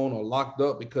and gone or locked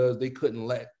up because they couldn't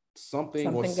let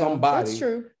something or somebody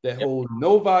that holds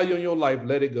no value in your life,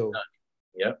 let it go.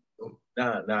 Yep.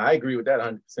 Nah, I agree with that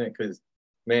 100% because,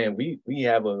 man, we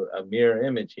have a mirror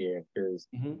image here because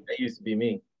that used to be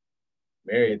me.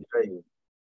 Mary, I tell you,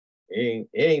 it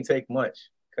ain't take much.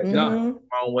 Cut the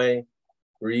wrong way.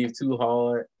 breathe too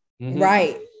hard.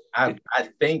 Right. I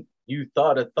think you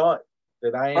thought a thought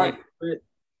that I ain't with.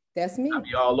 That's me. I'll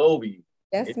be all over you.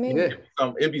 That's me.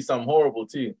 It'd be something horrible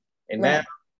too. And now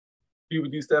people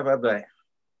do stuff, I'd be like,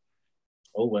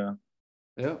 oh well.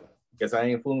 Yeah. Guess I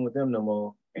ain't fooling with them no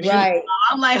more. And Right.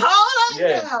 I'm like, hold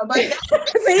on now. Like,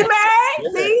 see,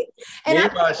 man? See?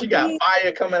 And she got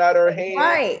fire coming out of her hand.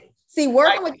 Right. See,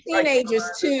 working with teenagers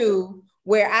too,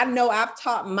 where I know I've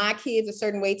taught my kids a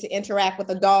certain way to interact with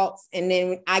adults, and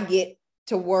then I get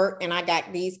to work and I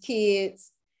got these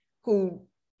kids who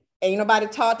ain't nobody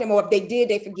taught them, or if they did,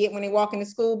 they forget when they walk in the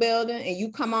school building, and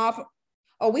you come off,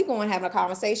 oh, we going to have a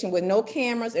conversation with no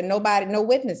cameras and nobody, no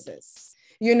witnesses.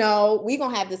 You know, we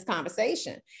going to have this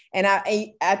conversation. And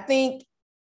I think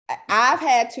I've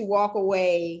had to walk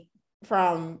away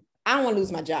from, I don't want to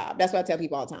lose my job. That's what I tell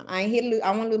people all the time. I ain't here to lose,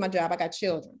 I want to lose my job. I got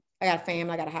children, I got a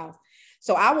family, I got a house.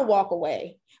 So I will walk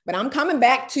away, but I'm coming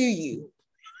back to you.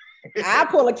 I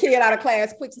pull a kid out of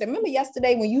class quick. Say, remember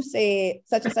yesterday when you said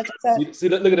such and such and such? See,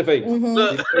 look at the face.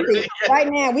 See, right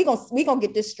now, we gonna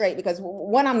get this straight, because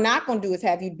what I'm not gonna do is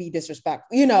have you be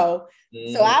disrespectful, you know?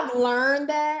 So I've learned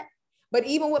that. But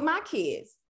even with my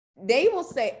kids, they will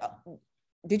say,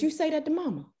 did you say that to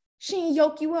mama? She ain't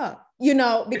yoke you up, you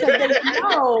know, because they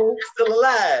know you're still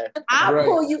alive. I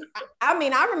pull you. I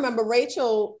mean, I remember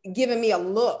Rachel giving me a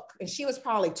look, and she was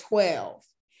probably 12.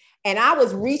 And I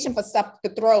was reaching for stuff to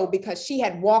throw because she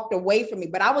had walked away from me,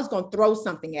 but I was going to throw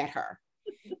something at her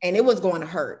and it was going to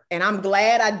hurt. And I'm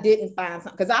glad I didn't find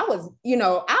something, because I was, you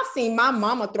know, I've seen my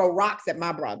mama throw rocks at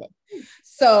my brother.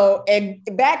 So, and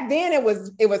back then it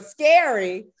was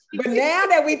scary. But now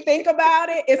that we think about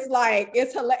it, it's like,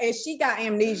 it's hilarious. And she got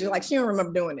amnesia, like she don't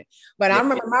remember doing it. But I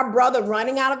remember my brother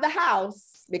running out of the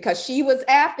house because she was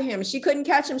after him. She couldn't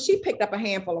catch him. She picked up a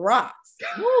handful of rocks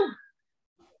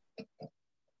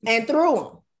and threw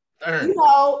them. You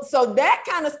know, so that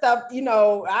kind of stuff, you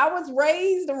know, I was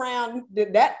raised around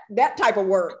that type of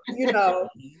work, you know.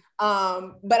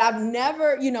 But I've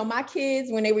never, you know, my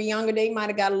kids, when they were younger, they might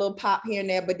have got a little pop here and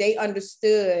there, but they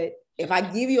understood, if I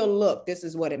give you a look, this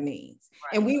is what it means.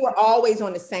 Right. And we were always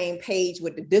on the same page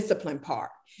with the discipline part,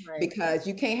 because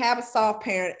you can't have a soft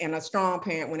parent and a strong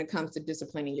parent when it comes to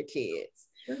disciplining your kids.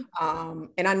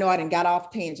 And I know I didn't got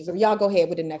off tangents. So y'all go ahead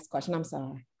with the next question. I'm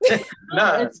sorry.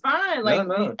 No, it's fine. Like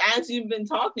as you've been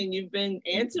talking, you've been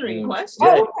answering questions.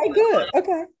 Oh, okay, good.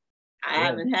 Okay. I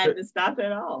haven't had to stop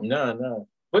at all. No.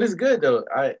 But it's good though.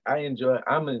 I enjoy.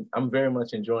 I'm very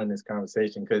much enjoying this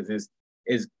conversation, because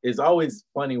it's always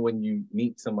funny when you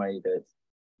meet somebody that's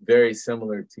very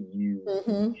similar to you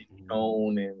in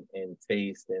tone and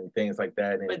taste and things like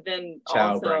that. And but then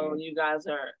also you guys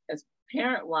are, as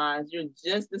parent-wise, you're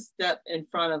just a step in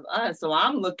front of us. So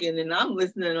I'm looking and I'm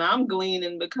listening and I'm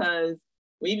gleaning, because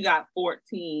we've got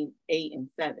 14, 8, and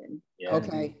 7. Yeah.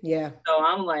 Okay. Yeah. So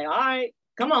I'm like, all right,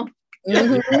 come on.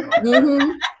 Yeah.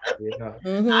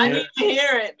 I need to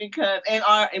hear it, because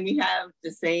and we have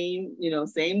the same, you know,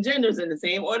 same genders in the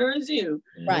same order as you.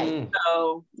 Right.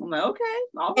 So I'm like, okay,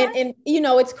 all right. And you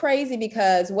know, it's crazy,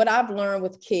 because what I've learned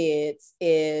with kids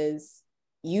is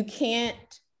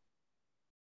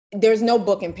there's no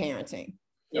book in parenting.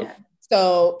 Yeah.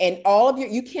 So, and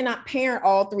you cannot parent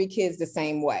all 3 kids the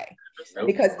same way,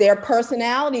 because their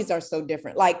personalities are so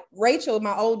different. Like Rachel,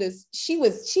 my oldest, she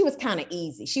was kind of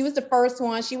easy. She was the first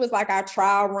one. She was like our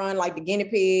trial run, like the guinea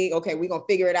pig. Okay, we're going to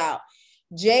figure it out.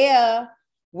 Jaya,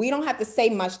 we don't have to say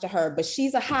much to her, but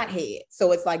she's a hothead.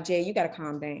 So it's like, Jaya, you got to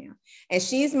calm down. And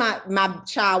she's my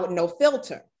child with no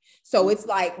filter. So it's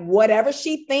like, whatever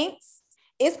she thinks,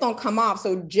 it's going to come off.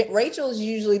 So Rachel is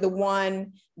usually the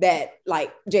one that,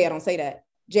 like, Jaya, don't say that.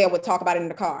 Jaya would talk about it in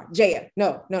the car. Jaya,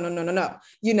 no,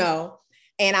 you know.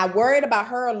 And I worried about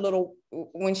her a little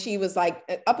when she was like,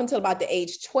 up until about the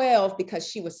age 12, because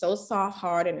she was so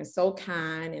soft-hearted and so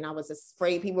kind. And I was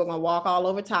afraid people were going to walk all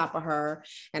over top of her.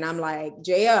 And I'm like,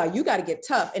 Jaya, you got to get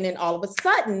tough. And then all of a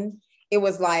sudden, it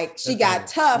was like, she got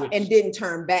tough and didn't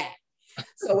turn back.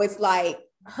 So it's like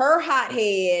her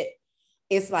hothead,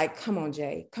 it's like, come on,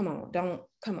 Jay, come on,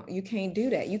 you can't do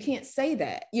that. You can't say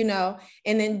that, you know?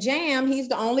 And then Jam, he's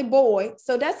the only boy.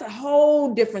 So that's a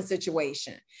whole different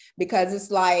situation, because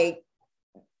it's like,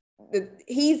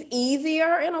 he's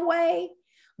easier in a way,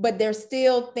 but there's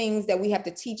still things that we have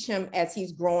to teach him as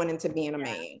he's growing into being a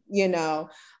man, you know?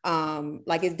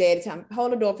 Like his daddy time,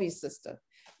 hold the door for your sister.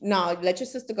 No, let your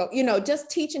sister go, you know,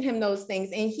 just teaching him those things.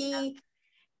 And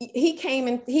he came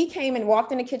and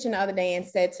walked in the kitchen the other day and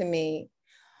said to me,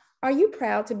 "Are you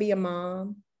proud to be a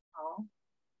mom?" Oh.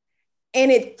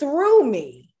 And it threw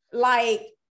me. Like,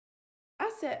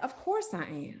 I said, of course I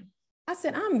am. I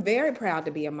said, I'm very proud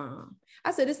to be a mom.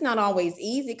 I said, it's not always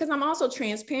easy because I'm also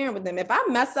transparent with them. If I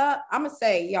mess up, I'm going to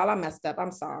say, y'all, I messed up.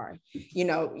 I'm sorry. You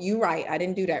know, you're right. I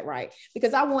didn't do that right.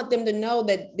 Because I want them to know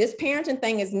that this parenting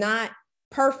thing is not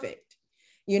perfect.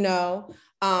 You know,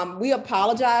 we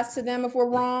apologize to them if we're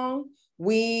wrong.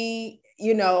 We,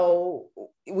 you know,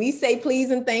 we say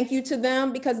please and thank you to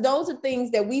them because those are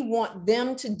things that we want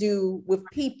them to do with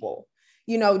people.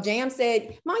 You know, Jam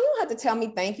said, Mom, you don't have to tell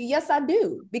me thank you. Yes, I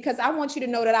do, because I want you to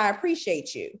know that I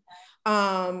appreciate you.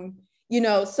 You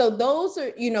know, so those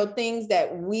are, you know, things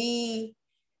that we,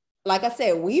 like I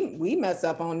said, we mess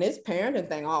up on this parenting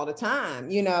thing all the time,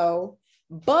 you know,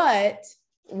 but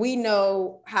we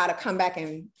know how to come back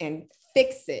and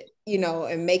fix it, you know,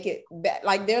 and make it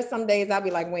like there's some days I'll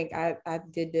be like, Wink, I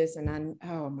did this and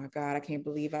oh my God, I can't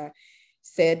believe I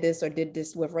said this or did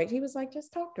this with Rachel. He was like,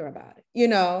 just talk to her about it, you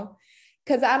know,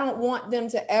 because I don't want them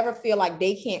to ever feel like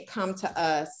they can't come to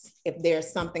us if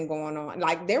there's something going on.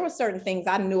 Like there were certain things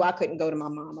I knew I couldn't go to my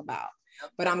mom about,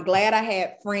 but I'm glad I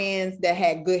had friends that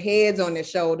had good heads on their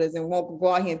shoulders and won't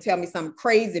go out here and tell me something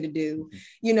crazy to do,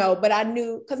 you know, but I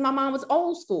knew because my mom was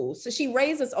old school. So she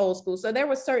raised us old school. So there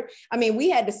was certain, I mean,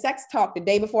 we had the sex talk the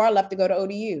day before I left to go to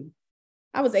ODU.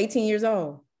 I was 18 years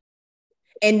old.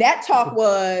 And that talk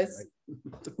was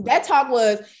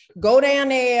go down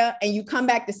there and you come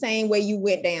back the same way you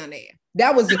went down there.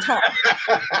 That was the talk.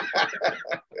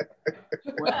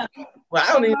 Well,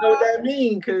 I don't even know what that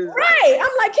means. Right.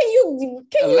 I'm like, can you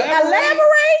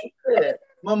elaborate? Yeah.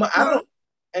 Mama,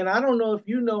 I don't know if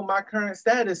you know my current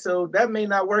status, so that may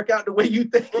not work out the way you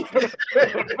think.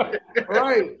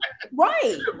 Right.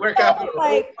 Work So out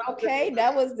like, okay,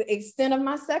 that was the extent of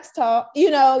my sex talk.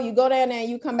 You know, you go down there and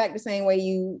you come back the same way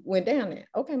you went down there.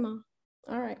 Okay, Mom.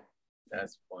 All right.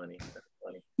 That's funny.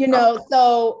 You know,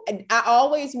 so I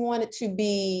always wanted to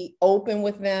be open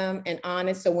with them and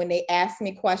honest. So when they ask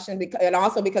me questions, and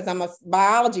also because I'm a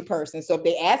biology person, so if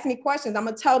they ask me questions, I'm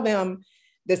gonna tell them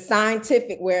the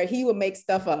scientific where he would make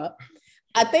stuff up.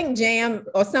 I think Jam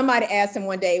or somebody asked him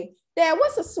one day, Dad,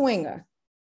 what's a swinger?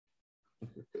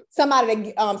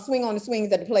 Somebody that swing on the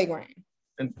swings at the playground.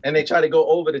 And they try to go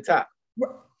over the top.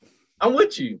 I'm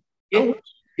with you.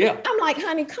 Yeah. I'm like,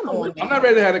 honey, come on. I'm not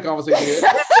ready to have a conversation here.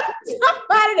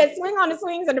 Somebody that swing on the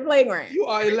swings at the playground. You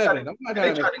are 11. They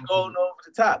trying to go over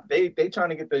the top. They trying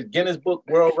to get the Guinness Book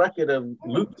World Record of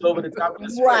loops over the top of the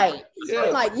swing. Right. Yeah.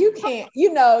 I'm like, you can't,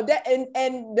 you know, that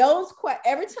and those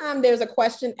every time there's a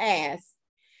question asked,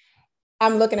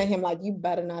 I'm looking at him like, you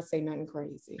better not say nothing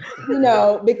crazy, you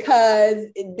know, because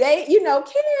they, you know,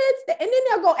 kids, and then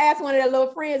they'll go ask one of their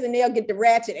little friends and they'll get the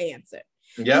ratchet answer.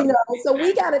 Yep. You know, so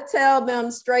we got to tell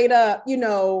them straight up, you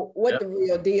know, what the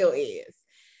real deal is.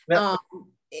 Now,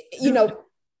 you know,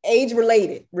 age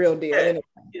related real deal. Anyway.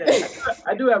 Yeah.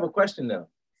 I do have a question though,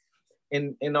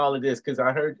 in all of this, because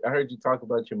I heard you talk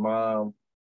about your mom,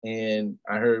 and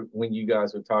I heard when you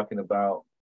guys were talking about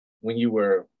when you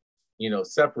were, you know,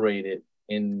 separated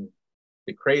in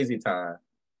the crazy time,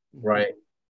 right?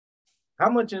 How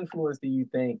much influence do you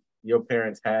think your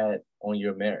parents had on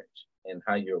your marriage and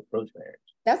how you approach marriage?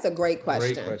 That's a great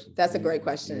question. That's a great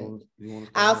question.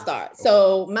 I'll start. Okay.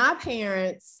 So my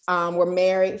parents were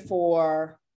married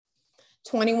for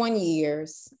 21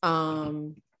 years.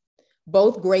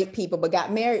 Both great people, but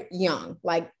got married young,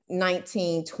 like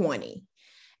 19, 20.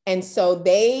 And so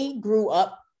they grew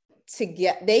up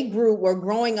were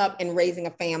growing up and raising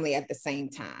a family at the same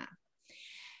time.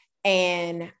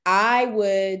 And I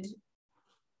would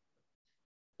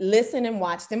listen and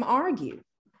watch them argue.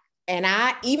 And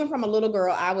even from a little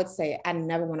girl, I would say, I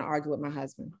never want to argue with my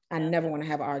husband. I never want to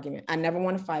have an argument. I never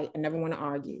want to fight. I never want to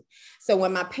argue. So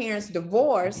when my parents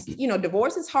divorced, you know,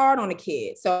 divorce is hard on a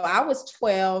kid. So I was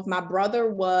 12. My brother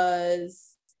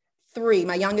was 3,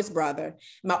 my youngest brother.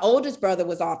 My oldest brother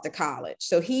was off to college.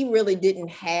 So he really didn't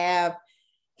have,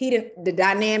 the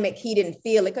dynamic, he didn't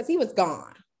feel it because he was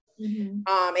gone.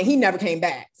 And he never came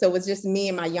back. So it was just me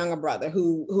and my younger brother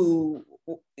who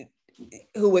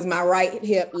was my right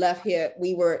hip, left hip.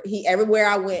 Everywhere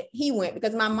I went, he went,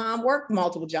 because my mom worked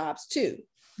multiple jobs too.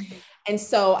 And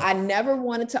so I never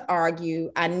wanted to argue.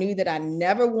 I knew that I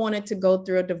never wanted to go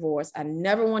through a divorce. I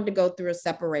never wanted to go through a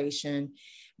separation,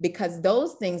 because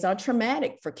those things are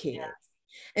traumatic for kids.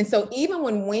 And so even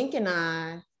when Wink and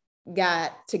I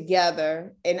got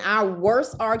together, and our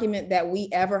worst argument that we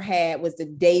ever had was the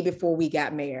day before we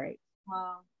got married.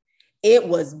 Wow. It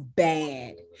was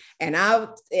bad. And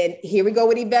here we go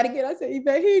with Yvette again. I said,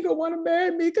 Yvette, he ain't gonna want to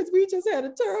marry me because we just had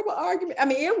a terrible argument. I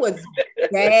mean, it was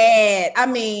bad. I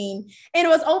mean, and it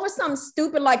was over something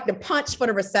stupid like the punch for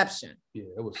the reception. Yeah,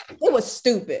 it was stupid. It was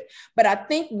stupid. But I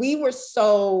think we were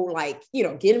so like,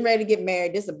 getting ready to get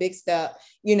married. This is a big step,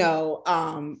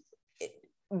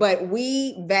 but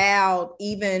we vowed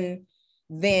even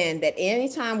then that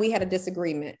anytime we had a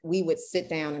disagreement, we would sit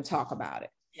down and talk about it.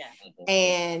 Yeah.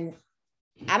 And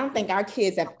I don't think our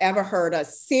kids have ever heard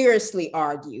us seriously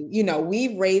argue.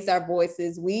 We've raised our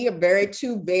voices. We are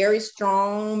two very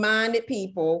strong-minded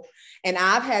people. And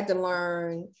I've had to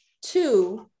learn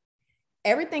too,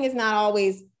 everything is not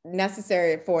always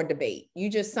necessary for a debate.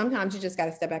 Sometimes you just got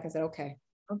to step back and say, okay.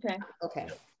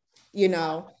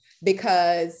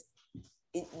 Because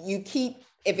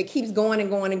if it keeps going and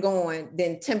going and going,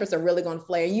 then tempers are really going to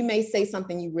flare. You may say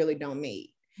something you really don't mean.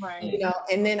 Right.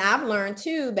 And then I've learned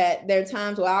too that there are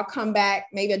times where I'll come back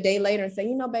maybe a day later and say,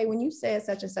 babe, when you said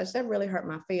such and such, that really hurt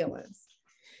my feelings.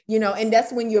 And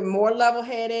that's when you're more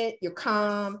level-headed, you're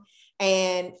calm.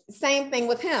 And same thing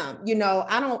with him.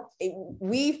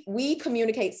 We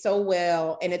communicate so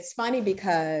well. And it's funny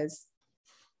because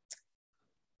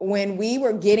when we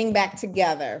were getting back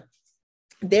together,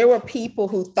 there were people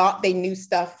who thought they knew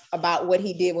stuff about what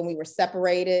he did when we were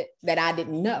separated that I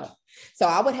didn't know. So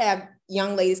I would have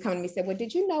young ladies come to me and say, well,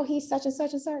 did you know he's such and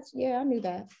such and such? Yeah, I knew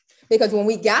that. Because when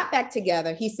we got back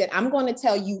together, he said, I'm going to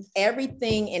tell you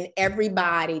everything and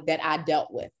everybody that I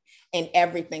dealt with and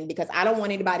everything, because I don't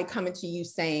want anybody coming to you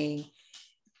saying,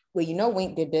 well,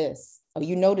 Wink did this, or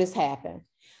this happened.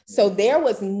 So there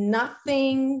was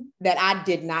nothing that I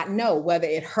did not know, whether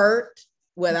it hurt,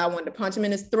 whether I wanted to punch him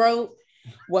in his throat,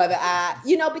 whether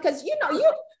because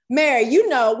Mary,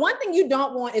 one thing you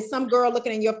don't want is some girl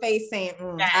looking in your face saying,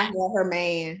 I know her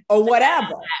man or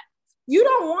whatever. You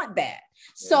don't want that.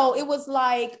 So it was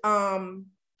like,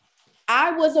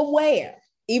 I was aware,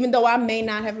 even though I may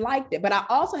not have liked it, but I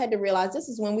also had to realize this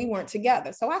is when we weren't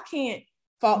together. So I can't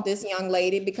fault this young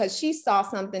lady because she saw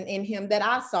something in him that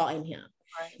I saw in him.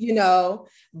 Right.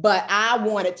 But I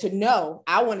wanted to know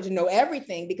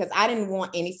everything because I didn't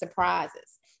want any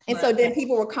surprises. And so then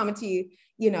people were coming to you,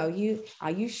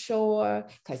 are you sure?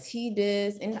 Because he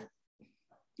did. And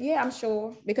yeah, I'm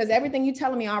sure, because everything you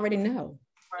telling me I already know.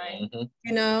 Right.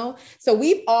 So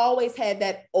we've always had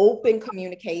that open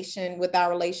communication with our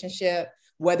relationship,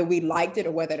 whether we liked it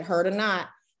or whether it hurt or not.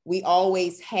 We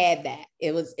always had that.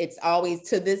 It's always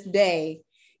to this day,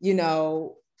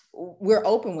 we're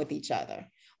open with each other.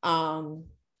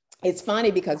 It's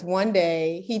funny because one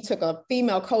day he took a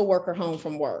female coworker home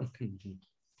from work.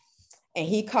 And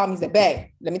he called me and said, babe,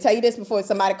 let me tell you this before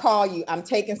somebody call you. I'm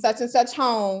taking such and such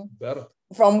home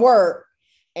from work.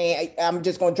 And I'm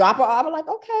just going to drop her off. I'm like,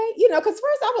 okay. Because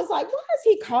first I was like, why is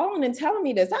he calling and telling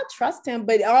me this? I trust him.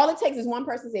 But all it takes is one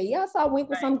person to say, yeah, I saw Wink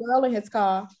with some girl in his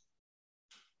car.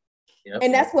 Yep.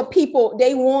 And that's what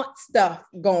they want stuff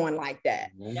going like that.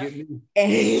 Yep.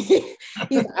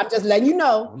 And I'm just letting you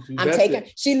know,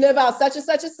 she live out such and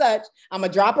such and such. I'm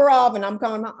going to drop her off and I'm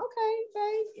going, okay,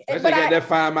 babe. But I got that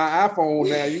Find My iPhone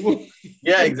now.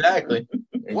 Yeah, exactly.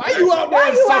 Why you out there?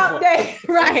 Why you out there?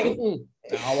 Right.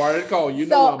 I already called you.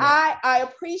 So I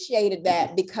appreciated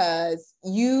that because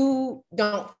you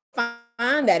don't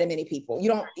find that in many people. You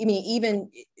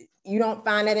don't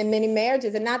find that in many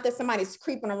marriages, and not that somebody's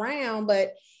creeping around,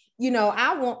 but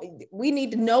we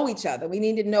need to know each other. We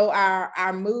need to know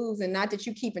our moves, and not that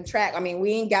you keeping track. I mean,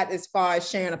 we ain't got as far as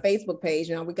sharing a Facebook page,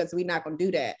 because we're not going to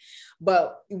do that.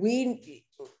 But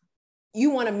you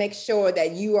want to make sure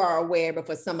that you are aware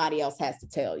before somebody else has to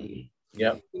tell you.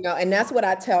 Yeah. And that's what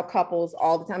I tell couples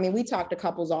all the time. I mean, we talk to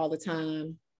couples all the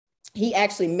time. He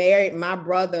actually married my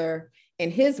brother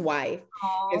and his wife.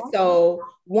 Aww. And so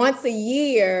once a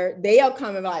year, they'll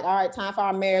come and be like, all right, time for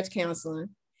our marriage counseling.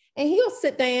 And he'll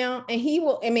sit down and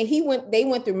they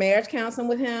went through marriage counseling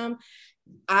with him.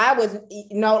 I was,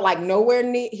 nowhere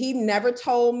near, he never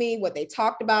told me what they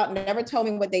talked about, never told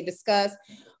me what they discussed,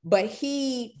 but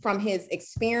he, from his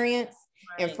experience,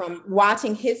 and from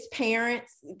watching his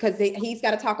parents, because he's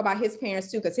got to talk about his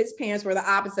parents too, because his parents were the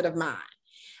opposite of mine.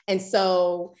 And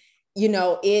so, he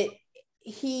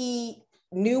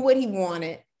knew what he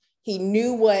wanted. He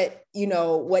knew what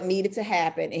needed to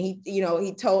happen. And he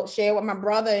shared with my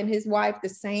brother and his wife the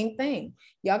same thing.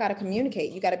 Y'all got to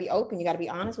communicate. You got to be open. You got to be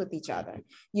honest with each other,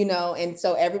 and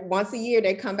so once a year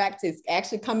they come back to, it's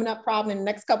actually coming up probably in the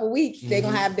next couple of weeks. Mm-hmm. They're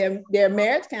going to have their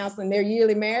marriage counseling, their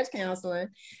yearly marriage counseling.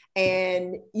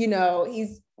 And,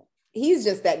 he's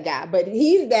just that guy, but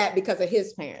he's that because of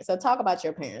his parents. So talk about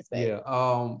your parents, babe.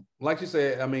 Yeah. Like you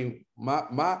said, I mean,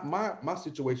 my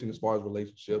situation as far as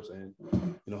relationships and,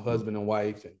 you know, husband and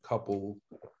wife and couple,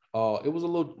 it was a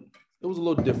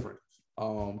little different.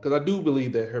 Because I do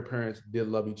believe that her parents did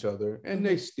love each other, and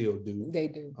they still do. They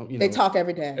do. You They know, talk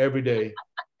every day. every day.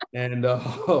 And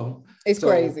It's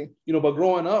crazy. You know, but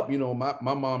growing up, you know, my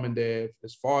mom and dad,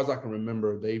 as far as I can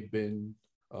remember, they've been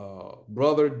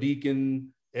brother,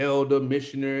 deacon, elder,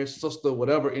 missionary, sister,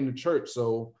 whatever in the church.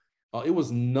 So it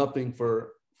was nothing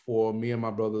for me and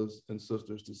my brothers and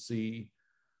sisters to see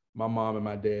my mom and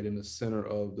my dad in the center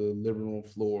of the living room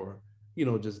floor, you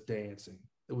know, just dancing.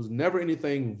 It was never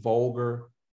anything vulgar,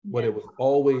 but it was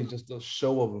always just a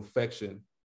show of affection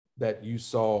that you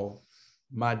saw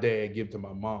my dad give to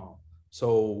my mom.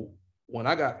 So when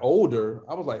I got older,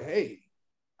 I was like, hey,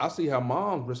 I see how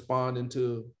mom's responding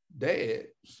to dad.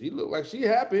 She looked like she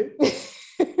happy.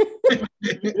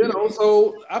 You know,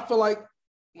 so I feel like,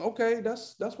 okay,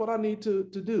 that's what I need to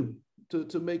do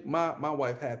to make my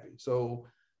wife happy. So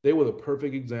they were the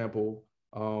perfect example.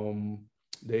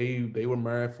 They were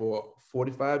married for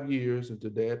 45 years until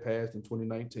dad passed in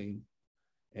 2019.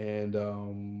 And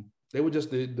they were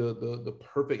just the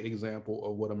perfect example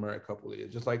of what a married couple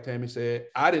is. Just like Tammy said,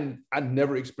 I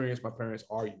never experienced my parents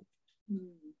argue.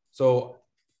 So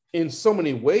in so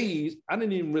many ways, I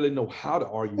didn't even really know how to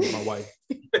argue with my wife.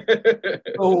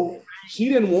 So she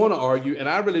didn't want to argue, and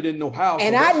I really didn't know how.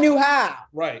 And I knew how.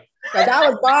 Right. Because I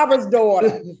was Barbara's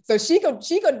daughter. So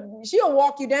she'll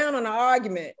walk you down on an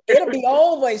argument. It'll be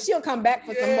over and she'll come back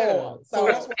for some more. So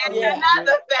that's why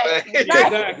another thing.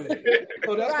 Exactly.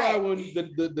 So that's why when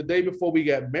the day before we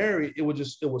got married, it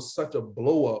was such a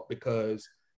blow up because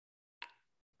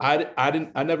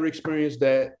I never experienced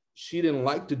that. She didn't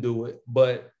like to do it,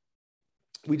 but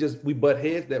we butt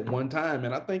heads that one time.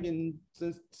 And I think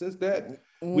since that,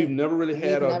 we've never really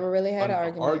had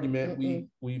an argument.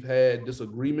 We've had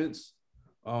disagreements,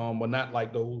 but not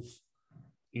like those,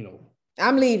 you know.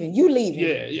 I'm leaving. You leaving.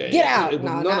 Yeah. Get out. It was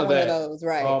No, none not of one that. of those.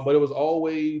 Right. But it was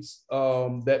always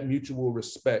that mutual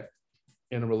respect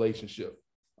in a relationship.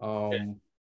 You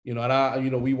know,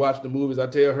 and we watched the movies. I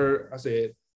tell her, I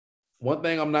said, one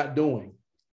thing I'm not doing,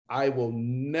 I will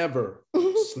never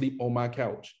sleep on my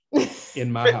couch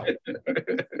in my house.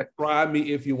 Try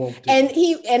me if you want to. And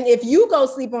if you go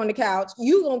sleep on the couch,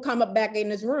 you gonna come up back in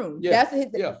this room. Yeah.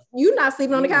 You're not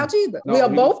sleeping on the couch either. No, we'll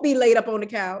both be laid up on the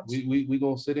couch. We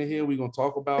gonna sit in here. We gonna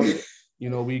talk about it. You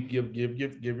know, we give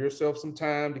yourself some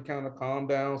time to kind of calm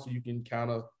down so you can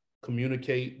kind of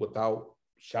communicate without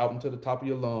shouting to the top of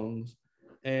your lungs,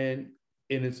 and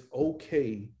it's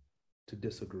okay to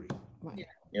disagree. Right.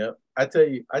 Yep. I tell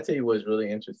you what's really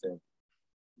interesting.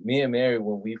 Me and Mary,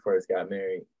 when we first got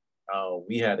married,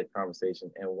 we had a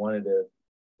conversation, and one of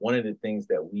the things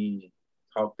that we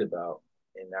talked about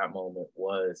in that moment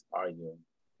was arguing.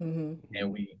 Mm-hmm.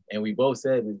 And we both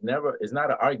said it's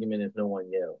not an argument if no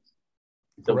one yells.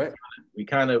 So Correct. we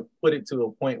kind of put it to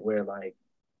a point where like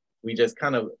we just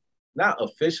kind of, not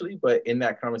officially, but in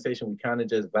that conversation, we kind of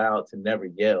just vowed to never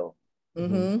yell,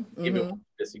 even when we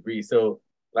disagree. So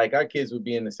like our kids would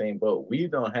be in the same boat. We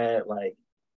don't have like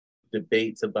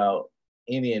debates about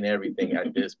any and everything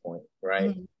at this point,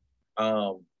 right?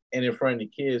 And in front of the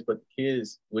kids, but the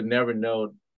kids would never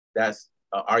know that's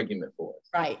an argument for us.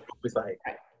 Right. It's like,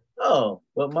 oh,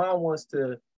 but mom wants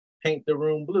to paint the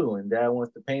room blue and dad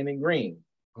wants to paint it green.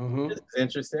 This is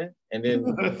interesting. And then,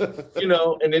 you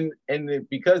know, and then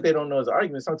because they don't know it's an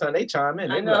argument, sometimes they chime in.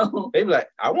 They be like,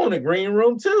 I want a green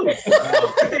room too.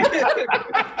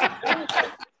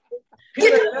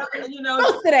 You know,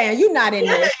 go sit down. You're not in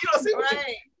there. You don't see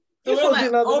right. So we're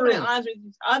like opening arms with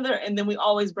each other, and then we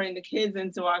always bring the kids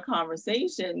into our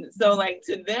conversation. So like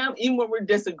to them, even when we're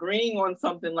disagreeing on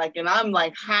something, like, and I'm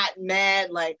like hot,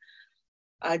 mad, like,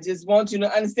 I just want you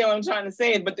to understand what I'm trying to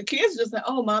say. But the kids just like,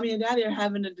 oh, mommy and daddy are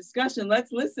having a discussion.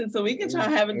 Let's listen so we can try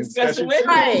to have a discussion with them.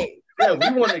 Right. Yeah,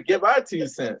 we want to give our 2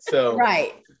 cents. So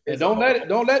right. And don't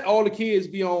let all the kids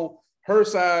be on her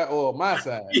side or my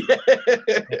side.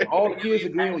 All the kids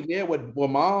agreeing with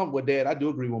mom, with dad. I do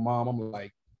agree with mom. I'm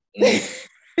like, yeah,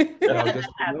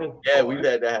 we've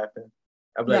had that happen.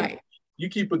 I'm like, right. You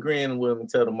keep agreeing with them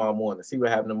until tomorrow morning. See what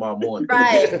happened tomorrow morning.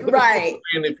 Right.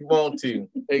 And if you want to.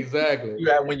 Exactly. You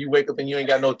have when you wake up and you ain't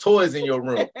got no toys in your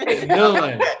room.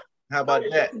 None. How about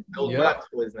that? Those are my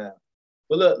toys now.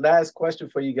 But look, last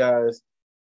question for you guys.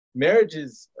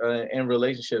 Marriages and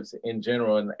relationships in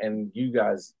general, and you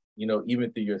guys, you know,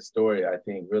 even through your story, I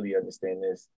think really understand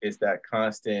this, is that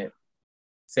constant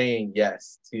saying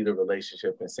yes to the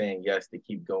relationship and saying yes to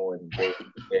keep going day to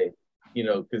day. You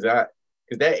know, because that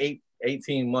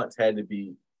 18 months had to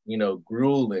be, you know,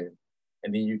 grueling.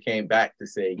 And then you came back to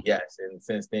say yes. And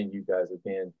since then, you guys have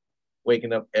been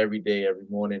waking up every day, every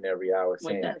morning, every hour,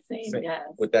 saying that same yes.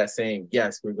 With that same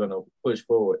yes, we're going to push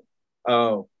forward.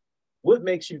 What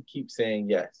makes you keep saying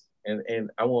yes?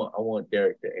 And I want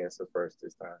Derek to answer first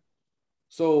this time.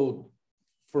 So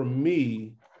for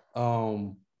me,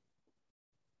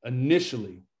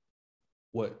 initially,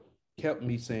 what kept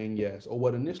me saying yes, or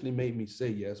what initially made me say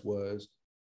yes, was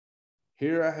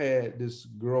here I had this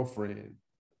girlfriend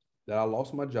that I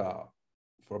lost my job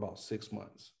for about 6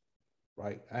 months,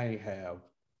 right? I ain't have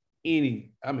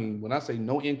any, I mean, when I say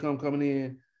no income coming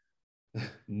in,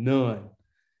 none.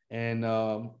 And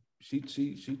she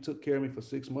took care of me for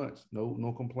 6 months.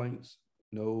 No complaints.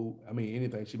 No, I mean,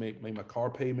 anything. She made my car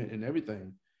payment and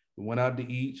everything. We went out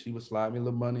to eat. She would slide me a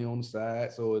little money on the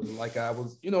side. So it's like I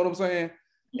was, you know what I'm saying?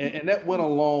 And that went a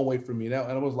long way for me. And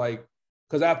I was like,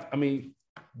 because I mean,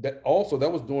 that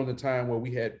was during the time where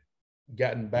we had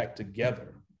gotten back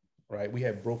together, right? We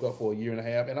had broke up for 1.5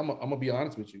 years. And I'm gonna be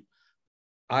honest with you.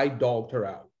 I dogged her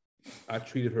out. I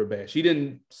treated her bad. She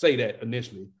didn't say that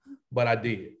initially, but I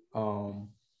did. And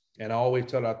I always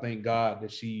tell her I thank God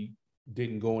that she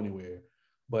didn't go anywhere.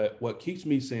 But what keeps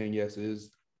me saying yes is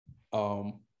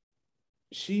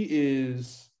she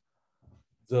is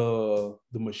the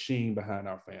machine behind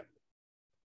our family.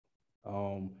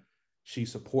 She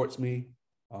supports me.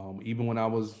 Even when I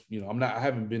was, you know, I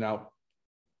haven't been out,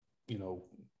 you know,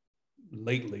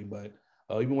 lately, but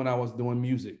even when I was doing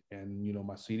music and, you know,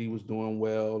 my CD was doing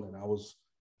well and I was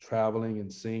traveling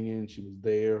and singing, she was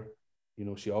there. You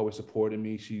know, she always supported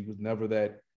me. She was never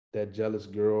that jealous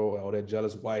girl or that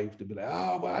jealous wife to be like,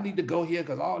 oh, well, I need to go here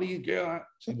because all these girls.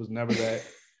 She was never that.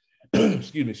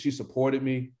 Excuse me. She supported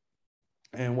me.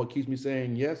 And what keeps me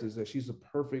saying yes is that she's a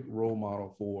perfect role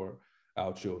model for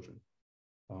our children.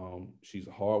 She's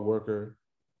a hard worker.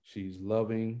 She's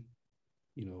loving.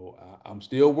 You know, I'm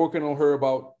still working on her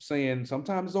about saying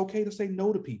sometimes it's okay to say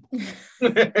no to people.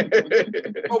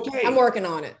 Okay. I'm working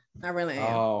on it. I really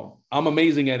am. I'm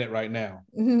amazing at it right now.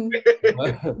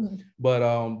 Mm-hmm.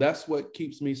 but that's what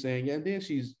keeps me saying, yeah. And then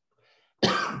she's,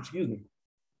 excuse me,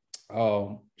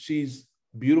 she's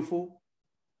beautiful,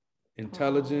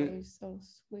 intelligent. Oh, you're so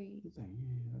sweet. Yeah,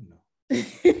 I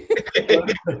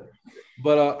know.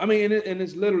 but I mean, and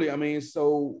it's literally, I mean,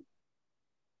 so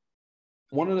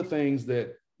one of the things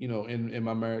that, you know, in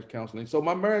my marriage counseling, so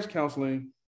my marriage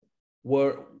counseling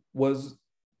was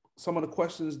some of the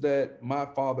questions that my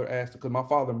father asked, because my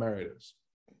father married us.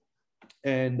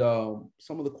 And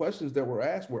some of the questions that were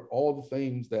asked were all the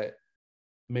things that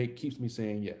keeps me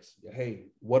saying yes. Hey,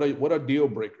 what are deal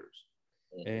breakers?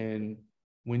 And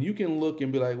when you can look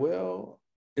and be like, well,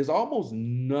 it's almost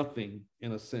nothing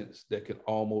in a sense that could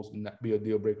almost not be a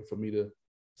deal breaker for me to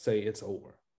say it's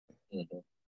over. Mm-hmm.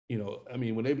 You know, I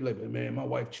mean, when they be like, man, my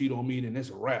wife cheated on me, then it's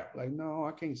a wrap. Like, no,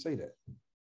 I can't say that.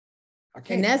 I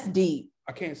can't. And that's deep.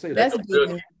 I can't say that. That's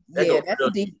deep. Yeah,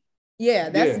 that's deep. Yeah,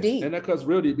 that's deep. And that cuts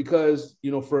real deep because,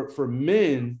 you know, for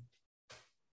men,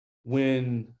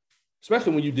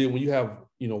 especially when you have,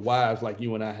 you know, wives like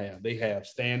you and I have, they have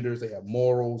standards, they have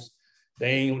morals.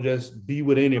 They ain't just be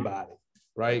with anybody,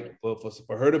 right? But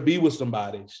for her to be with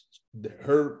somebody,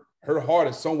 her heart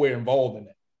is somewhere involved in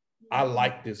it. I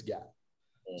like this guy.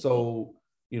 So,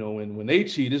 you know, when they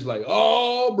cheat, it's like,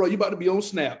 oh, bro, you about to be on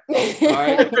Snap. All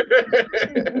right?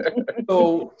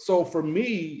 So for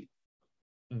me,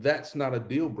 that's not a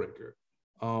deal breaker.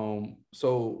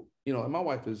 So, you know, and my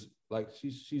wife is like,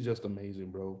 she's just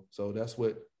amazing, bro. So that's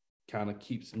what kind of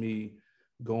keeps me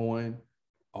going.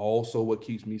 Also, what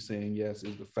keeps me saying yes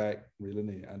is the fact,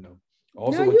 really, I know.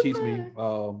 Also,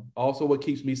 what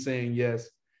keeps me saying yes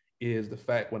is the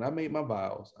fact when I made my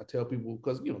vows, I tell people,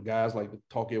 because, you know, guys like to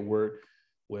talk at work.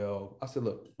 Well, I said,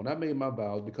 look, when I made my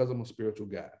vows, because I'm a spiritual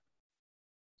guy,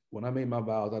 when I made my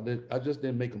vows, I just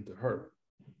didn't make them to her.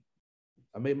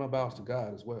 I made my vows to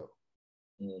God as well,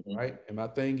 right? And my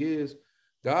thing is,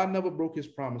 God never broke his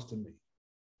promise to me.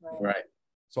 Right.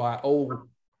 So I owe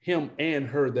him and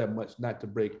her that much not to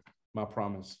break my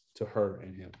promise to her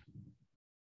and him.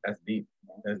 That's deep.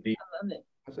 That's deep. I love it.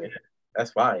 Yeah, that's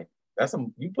fine.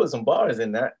 You put some bars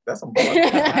in that. That's some bars.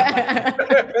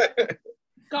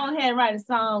 Go ahead and write a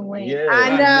song, Wayne. Yeah,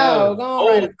 I know. Go on,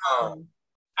 write a song.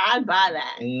 I'd buy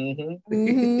that. Mm-hmm.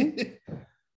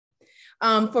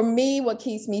 Mm-hmm. For me, what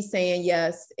keeps me saying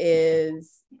yes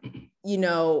is, you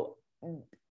know,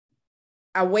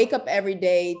 I wake up every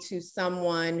day to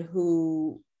someone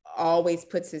who always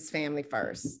puts his family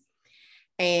first.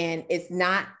 And it's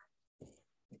not,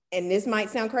 and this might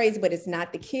sound crazy, but it's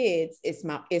not the kids,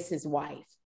 it's his wife,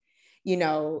 you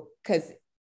know, because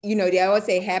you know, they always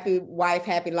say happy wife,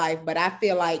 happy life, but I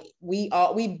feel like we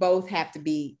both have to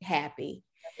be happy.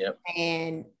 Yep.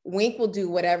 And Wink will do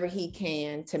whatever he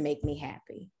can to make me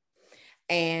happy.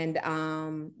 And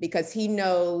because he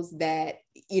knows that,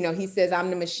 you know, he says I'm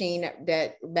the machine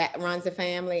that runs the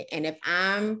family. And if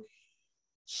I'm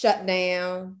shut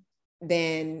down,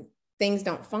 then things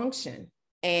don't function.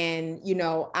 And, you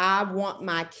know, I want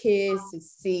my kids to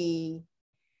see,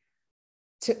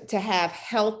 to have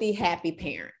healthy, happy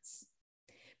parents,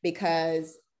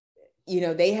 because, you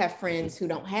know, they have friends who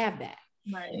don't have that.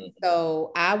 Right.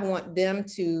 So I want them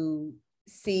to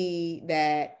see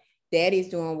that daddy's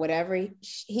doing whatever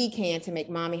he can to make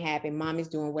mommy happy. Mommy's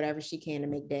doing whatever she can to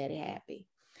make daddy happy.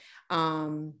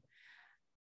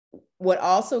 What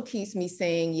also keeps me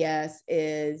saying yes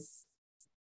is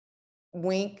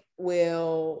Wink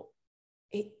will,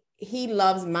 he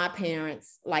loves my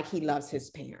parents like he loves his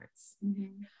parents.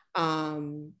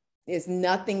 Mm-hmm. There's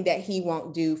nothing that he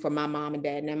won't do for my mom and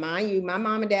dad. Now, mind you, my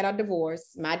mom and dad are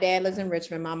divorced. My dad lives in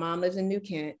Richmond. My mom lives in New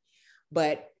Kent.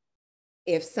 But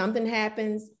if something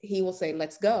happens, he will say,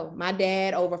 let's go. My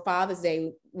dad, over Father's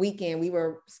Day weekend, we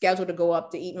were scheduled to go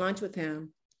up to eat lunch with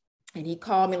him. And he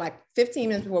called me like 15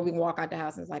 minutes before we can walk out the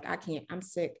house. And was like, I can't, I'm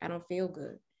sick. I don't feel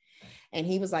good. And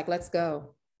he was like, let's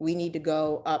go. We need to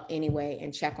go up anyway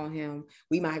and check on him.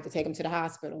 We might have to take him to the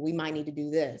hospital. We might need to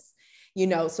do this, you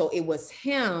know? So it was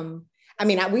him. I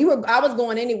mean, I was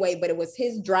going anyway, but it was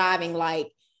his driving,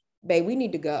 like, babe, we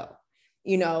need to go,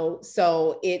 you know?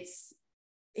 So it's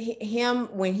him.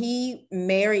 When he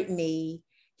married me,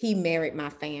 he married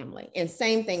my family. And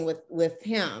same thing with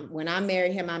him. When I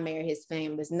married him, I married his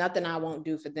family. There's nothing I won't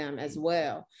do for them as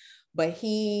well. But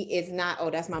he is not,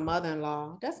 oh, that's my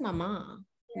mother-in-law. That's my mom.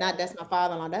 Not that's my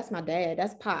father-in-law. That's my dad.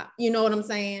 That's Pop. You know what I'm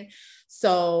saying?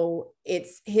 So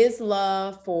it's his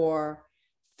love for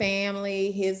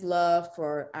family, his love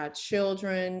for our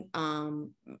children.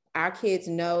 Our kids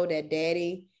know that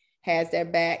daddy has their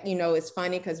back. You know, it's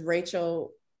funny because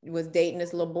Rachel was dating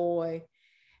this little boy,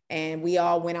 and we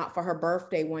all went out for her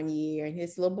birthday one year, and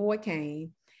his little boy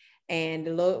came.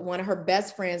 And one of her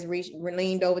best friends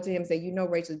leaned over to him and said, you know,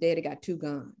 Rachel's daddy got 2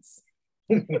 guns.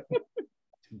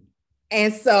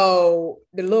 And so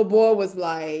the little boy was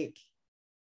like,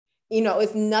 you know,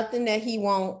 it's nothing that he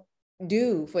won't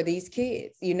do for these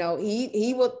kids. You know,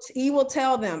 he will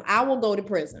tell them, I will go to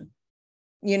prison,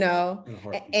 you know,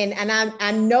 and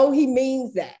I know he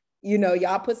means that. You know,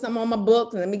 y'all put some on my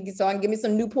books and so I can give me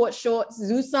some Newport shorts,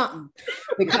 do something,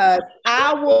 because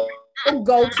I will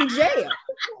go to jail.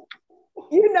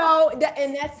 You know,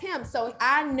 and that's him. So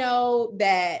I know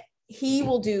that he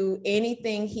will do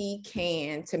anything he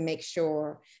can to make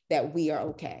sure that we are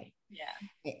okay.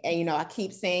 Yeah. And, you know, I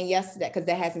keep saying yes to that because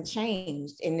that hasn't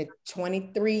changed in the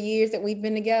 23 years that we've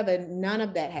been together. None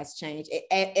of that has changed.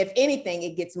 If anything,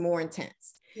 it gets more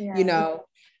intense, you know.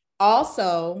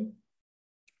 Also,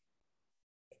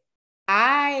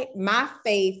 my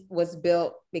faith was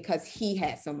built because he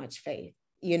had so much faith.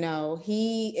 You know,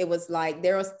 it was like,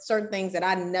 there are certain things that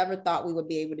I never thought we would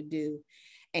be able to do.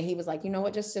 And he was like, you know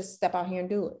what, just step out here and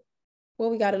do it.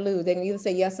 Well, we got to lose. They can either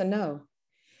say yes or no.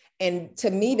 And to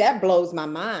me, that blows my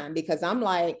mind, because I'm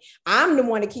like, I'm the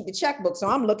one to keep the checkbook. So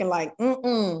I'm looking like,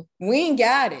 we ain't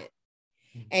got it.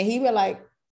 And he was like,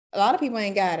 a lot of people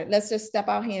ain't got it. Let's just step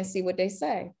out here and see what they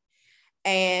say.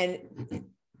 And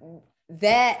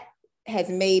that has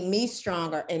made me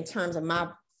stronger in terms of my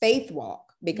faith walk.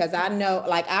 Because I know,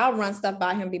 like, I'll run stuff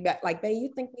by him, be back, like, babe,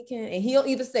 you think we can? And he'll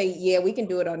either say, yeah, we can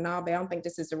do it, or no, babe, I don't think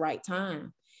this is the right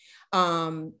time.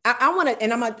 I want to,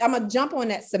 and I'm gonna jump on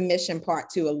that submission part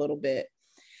too a little bit,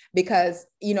 because,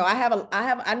 you know,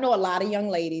 I know a lot of young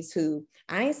ladies who,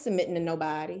 I ain't submitting to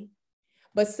nobody,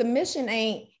 but submission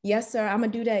ain't, yes, sir, I'm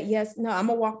gonna do that. Yes, no, I'm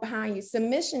gonna walk behind you.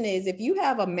 Submission is, if you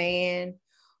have a man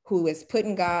who is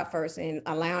putting God first and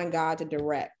allowing God to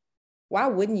direct, why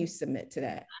wouldn't you submit to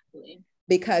that? Exactly.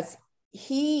 Because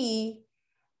he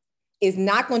is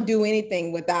not going to do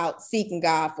anything without seeking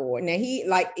God for it. Now,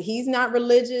 he's not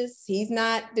religious. He's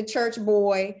not the church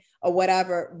boy or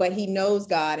whatever, but he knows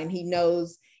God, and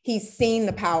he's seen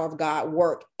the power of God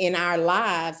work in our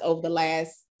lives over the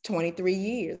last 23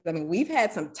 years. I mean, we've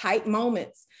had some tight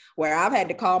moments where I've had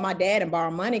to call my dad and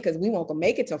borrow money because we won't go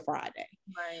make it till Friday.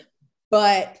 Right.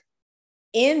 But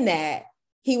in that,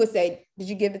 he would say, did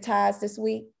you give the tithes this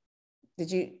week? Did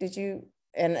you?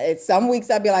 And some weeks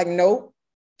I'd be like, nope,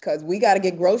 because we got to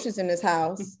get groceries in this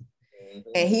house.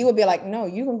 And he would be like, no,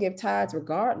 you're going to give tithes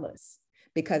regardless,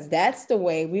 because that's the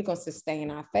way we're going to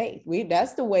sustain our faith.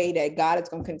 That's the way that God is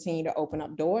going to continue to open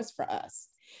up doors for us.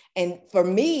 And for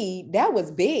me, that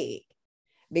was big,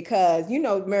 because, you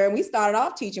know, Mary, we started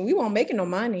off teaching, we weren't making no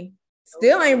money.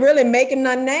 Still ain't really making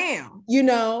none now, you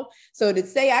know? So to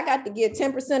say I got to give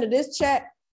 10% of this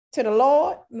check to the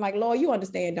Lord, I'm like, Lord, you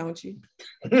understand, don't you?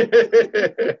 I'm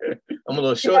a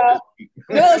little short this week.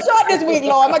 A little short this week,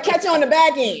 Lord. I'm gonna catch you on the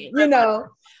back end, you know.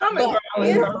 But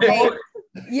his faith,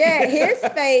 yeah, his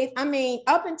faith. I mean,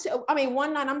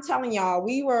 one night I'm telling y'all,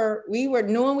 we were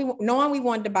knowing we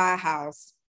wanted to buy a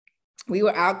house. We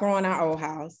were outgrowing our old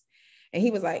house, and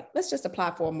he was like, "Let's just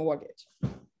apply for a mortgage."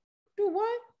 Do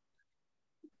what?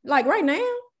 Like right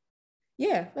now?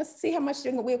 Yeah, let's see how much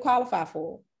we'll qualify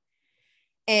for.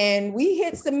 And we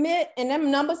hit submit, and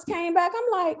them numbers came back.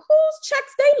 I'm like, whose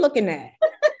checks they looking at?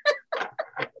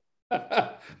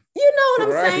 You know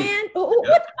what I'm saying?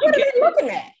 What are they looking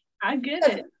at? I get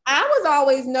it. I was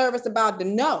always nervous about the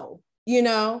no, you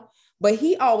know, but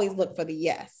he always looked for the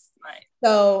yes. Right.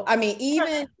 So, I mean,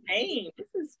 even this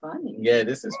is funny. Yeah,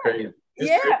 this is crazy.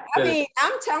 I mean,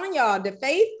 I'm telling y'all, the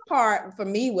faith part for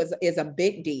me is a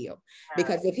big deal,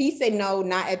 because if he said no,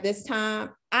 not at this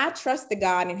time, I trust the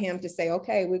God in him to say,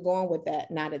 okay, we're going with that,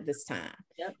 not at this time.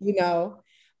 Yep. You know,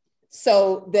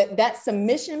 so that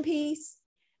submission piece.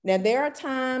 Now there are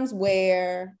times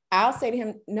where I'll say to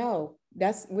him, no,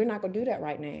 we're not gonna do that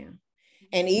right now.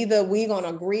 And either we're gonna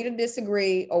agree to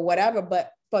disagree or whatever.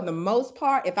 But for the most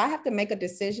part, if I have to make a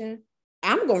decision,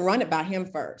 I'm going to run it by him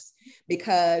first,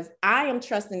 because I am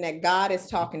trusting that God is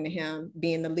talking to him,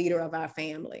 being the leader of our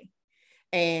family.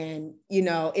 And, you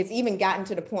know, it's even gotten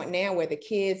to the point now where the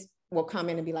kids will come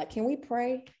in and be like, can we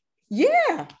pray?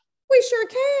 Yeah, we sure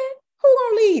can. Who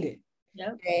going to lead it?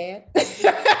 Yep.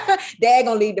 Dad. Dad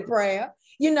going to lead the prayer,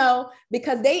 you know,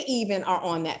 because they even are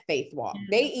on that faith walk.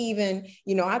 They even,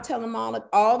 you know, I tell them all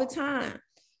the time,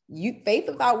 faith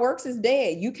without works is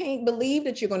dead. You can't believe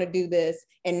that you're going to do this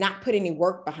and not put any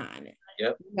work behind it.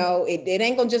 Yep. No, it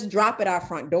ain't going to just drop at our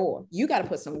front door. You got to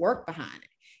put some work behind it,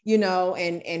 you know,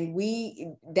 and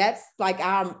that's like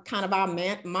our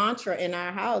mantra in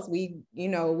our house. We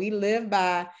live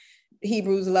by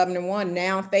Hebrews 11:1.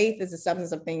 Now faith is the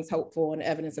substance of things hoped for and the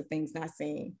evidence of things not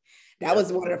seen. That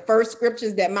was one of the first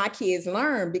scriptures that my kids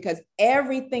learned, because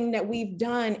everything that we've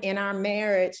done in our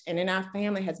marriage and in our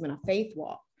family has been a faith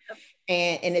walk.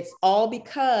 And it's all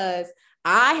because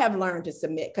I have learned to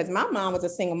submit, because my mom was a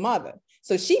single mother.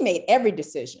 So she made every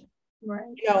decision. Right.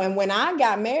 You know, and when I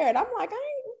got married, I'm like,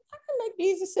 I can make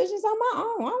these decisions on my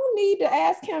own. I don't need to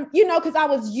ask him, you know, because I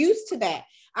was used to that.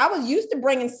 I was used to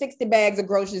bringing 60 bags of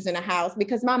groceries in the house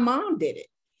because my mom did it,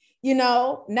 you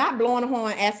know, not blowing a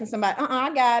horn, asking somebody,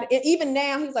 I got it. And even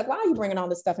now, he's like, why are you bringing all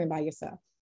this stuff in by yourself?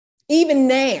 Even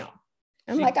now.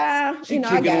 I'm like, she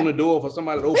kicking on the door for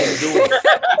somebody to open the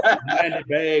door. 90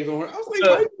 bags on her. I was like,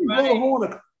 why you blowing a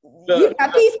horn? You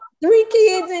got these 3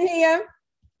 kids in here.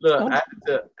 Look, I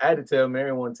had to tell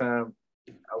Mary one time,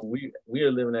 we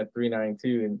are living at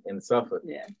 392 in Suffolk.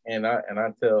 Yeah. And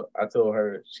I told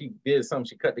her she did something,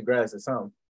 she cut the grass or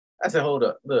something. I said, hold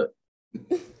up, look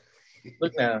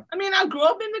now. I mean, I grew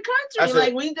up in the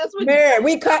country.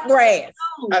 We cut grass.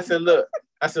 I said,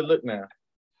 look now.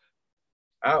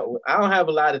 I don't have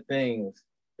a lot of things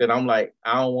that I'm like,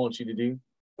 I don't want you to do.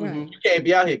 Right. You can't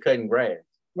be out here cutting grass.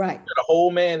 Right. You're a whole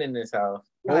man in this house.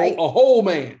 Right. A whole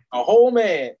man. A whole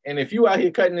man. And if you out here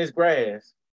cutting this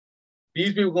grass,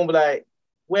 these people gonna be like,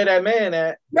 where that man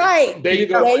at? Right. There you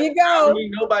go. There you go.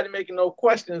 Nobody making no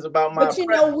questions about my. But you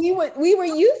know, we were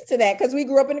used to that because we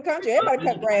grew up in the country. Everybody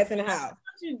cut grass in the house.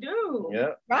 That's what you do.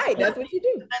 Yeah. Right. That's what you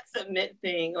do. That submit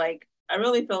thing, like I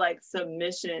really feel like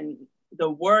submission, the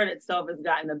word itself has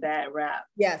gotten a bad rap.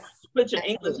 Yes. Put your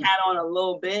English hat on a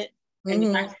little bit and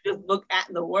you actually just look at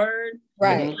the word.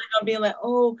 Right. Like I'm being like,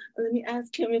 oh, let me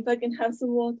ask him if I can have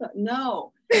some water.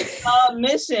 No.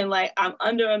 Mission, like I'm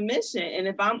under a mission. And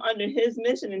if I'm under his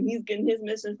mission and he's getting his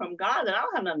mission from God, then I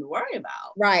don't have nothing to worry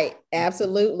about. Right.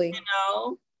 Absolutely. You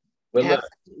know? But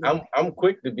look, I'm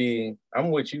quick to be,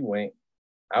 I'm with you, Wayne.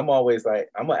 I'm always like,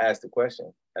 I'm gonna ask the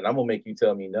question and I'm gonna make you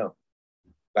tell me no.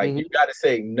 Like you gotta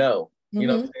say no. You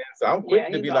know what I'm saying? So I'm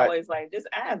quick to be like, always like, just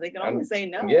ask. They can only say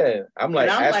no. Yeah, I'm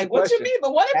like, what you mean?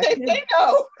 But what if they say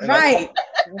no? Right.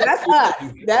 That's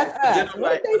us. That's us.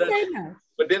 What if they say no?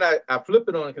 But then I flip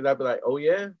it on because I'd be like, oh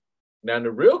yeah. Now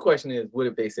the real question is, what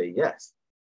if they say yes?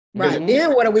 Right.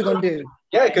 Then what are we gonna do?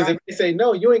 Yeah, because if they say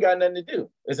no, you ain't got nothing to do.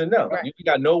 It's a no. Right. You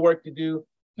got no work to do.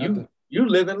 You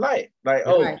live in life. Like,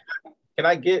 can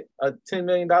I get a $10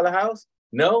 million house?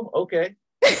 No? Okay.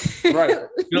 Right.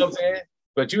 You know what I'm saying?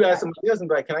 But you ask somebody else and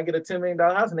be like, can I get a $10 million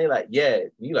house? And they like, yeah.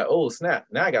 You like, oh snap.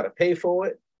 Now I gotta pay for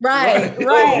it. Right. Yep.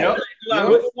 Like,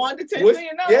 Yep. $1 to $10 What's,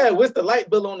 million. yeah, what's the light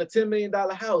bill on the $10 million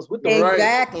house? What the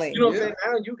Exactly. You know what I'm saying?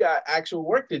 Now you got actual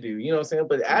work to do. You know what I'm saying?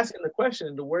 But asking the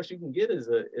question, the worst you can get is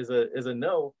a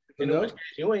no. In which case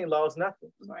you ain't lost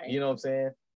nothing. Right. You know what I'm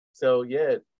saying? So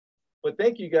yeah. But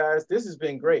thank you guys. This has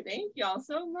been great. Thank y'all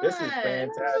so much. This is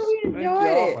fantastic. We Thank enjoyed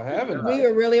y'all it. for having us. We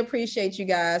really appreciate you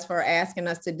guys for asking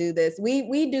us to do this.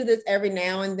 We do this every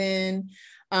now and then.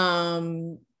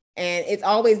 And it's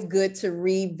always good to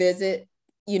revisit,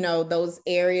 you know, those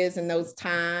areas and those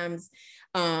times.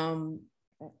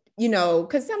 You know,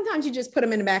 because sometimes you just put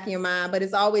them in the back of your mind, but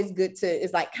it's always good to,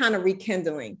 it's like kind of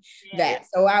rekindling that.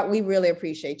 So we really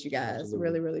appreciate you guys. Absolutely.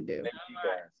 Really, really do. Thank you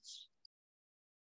guys.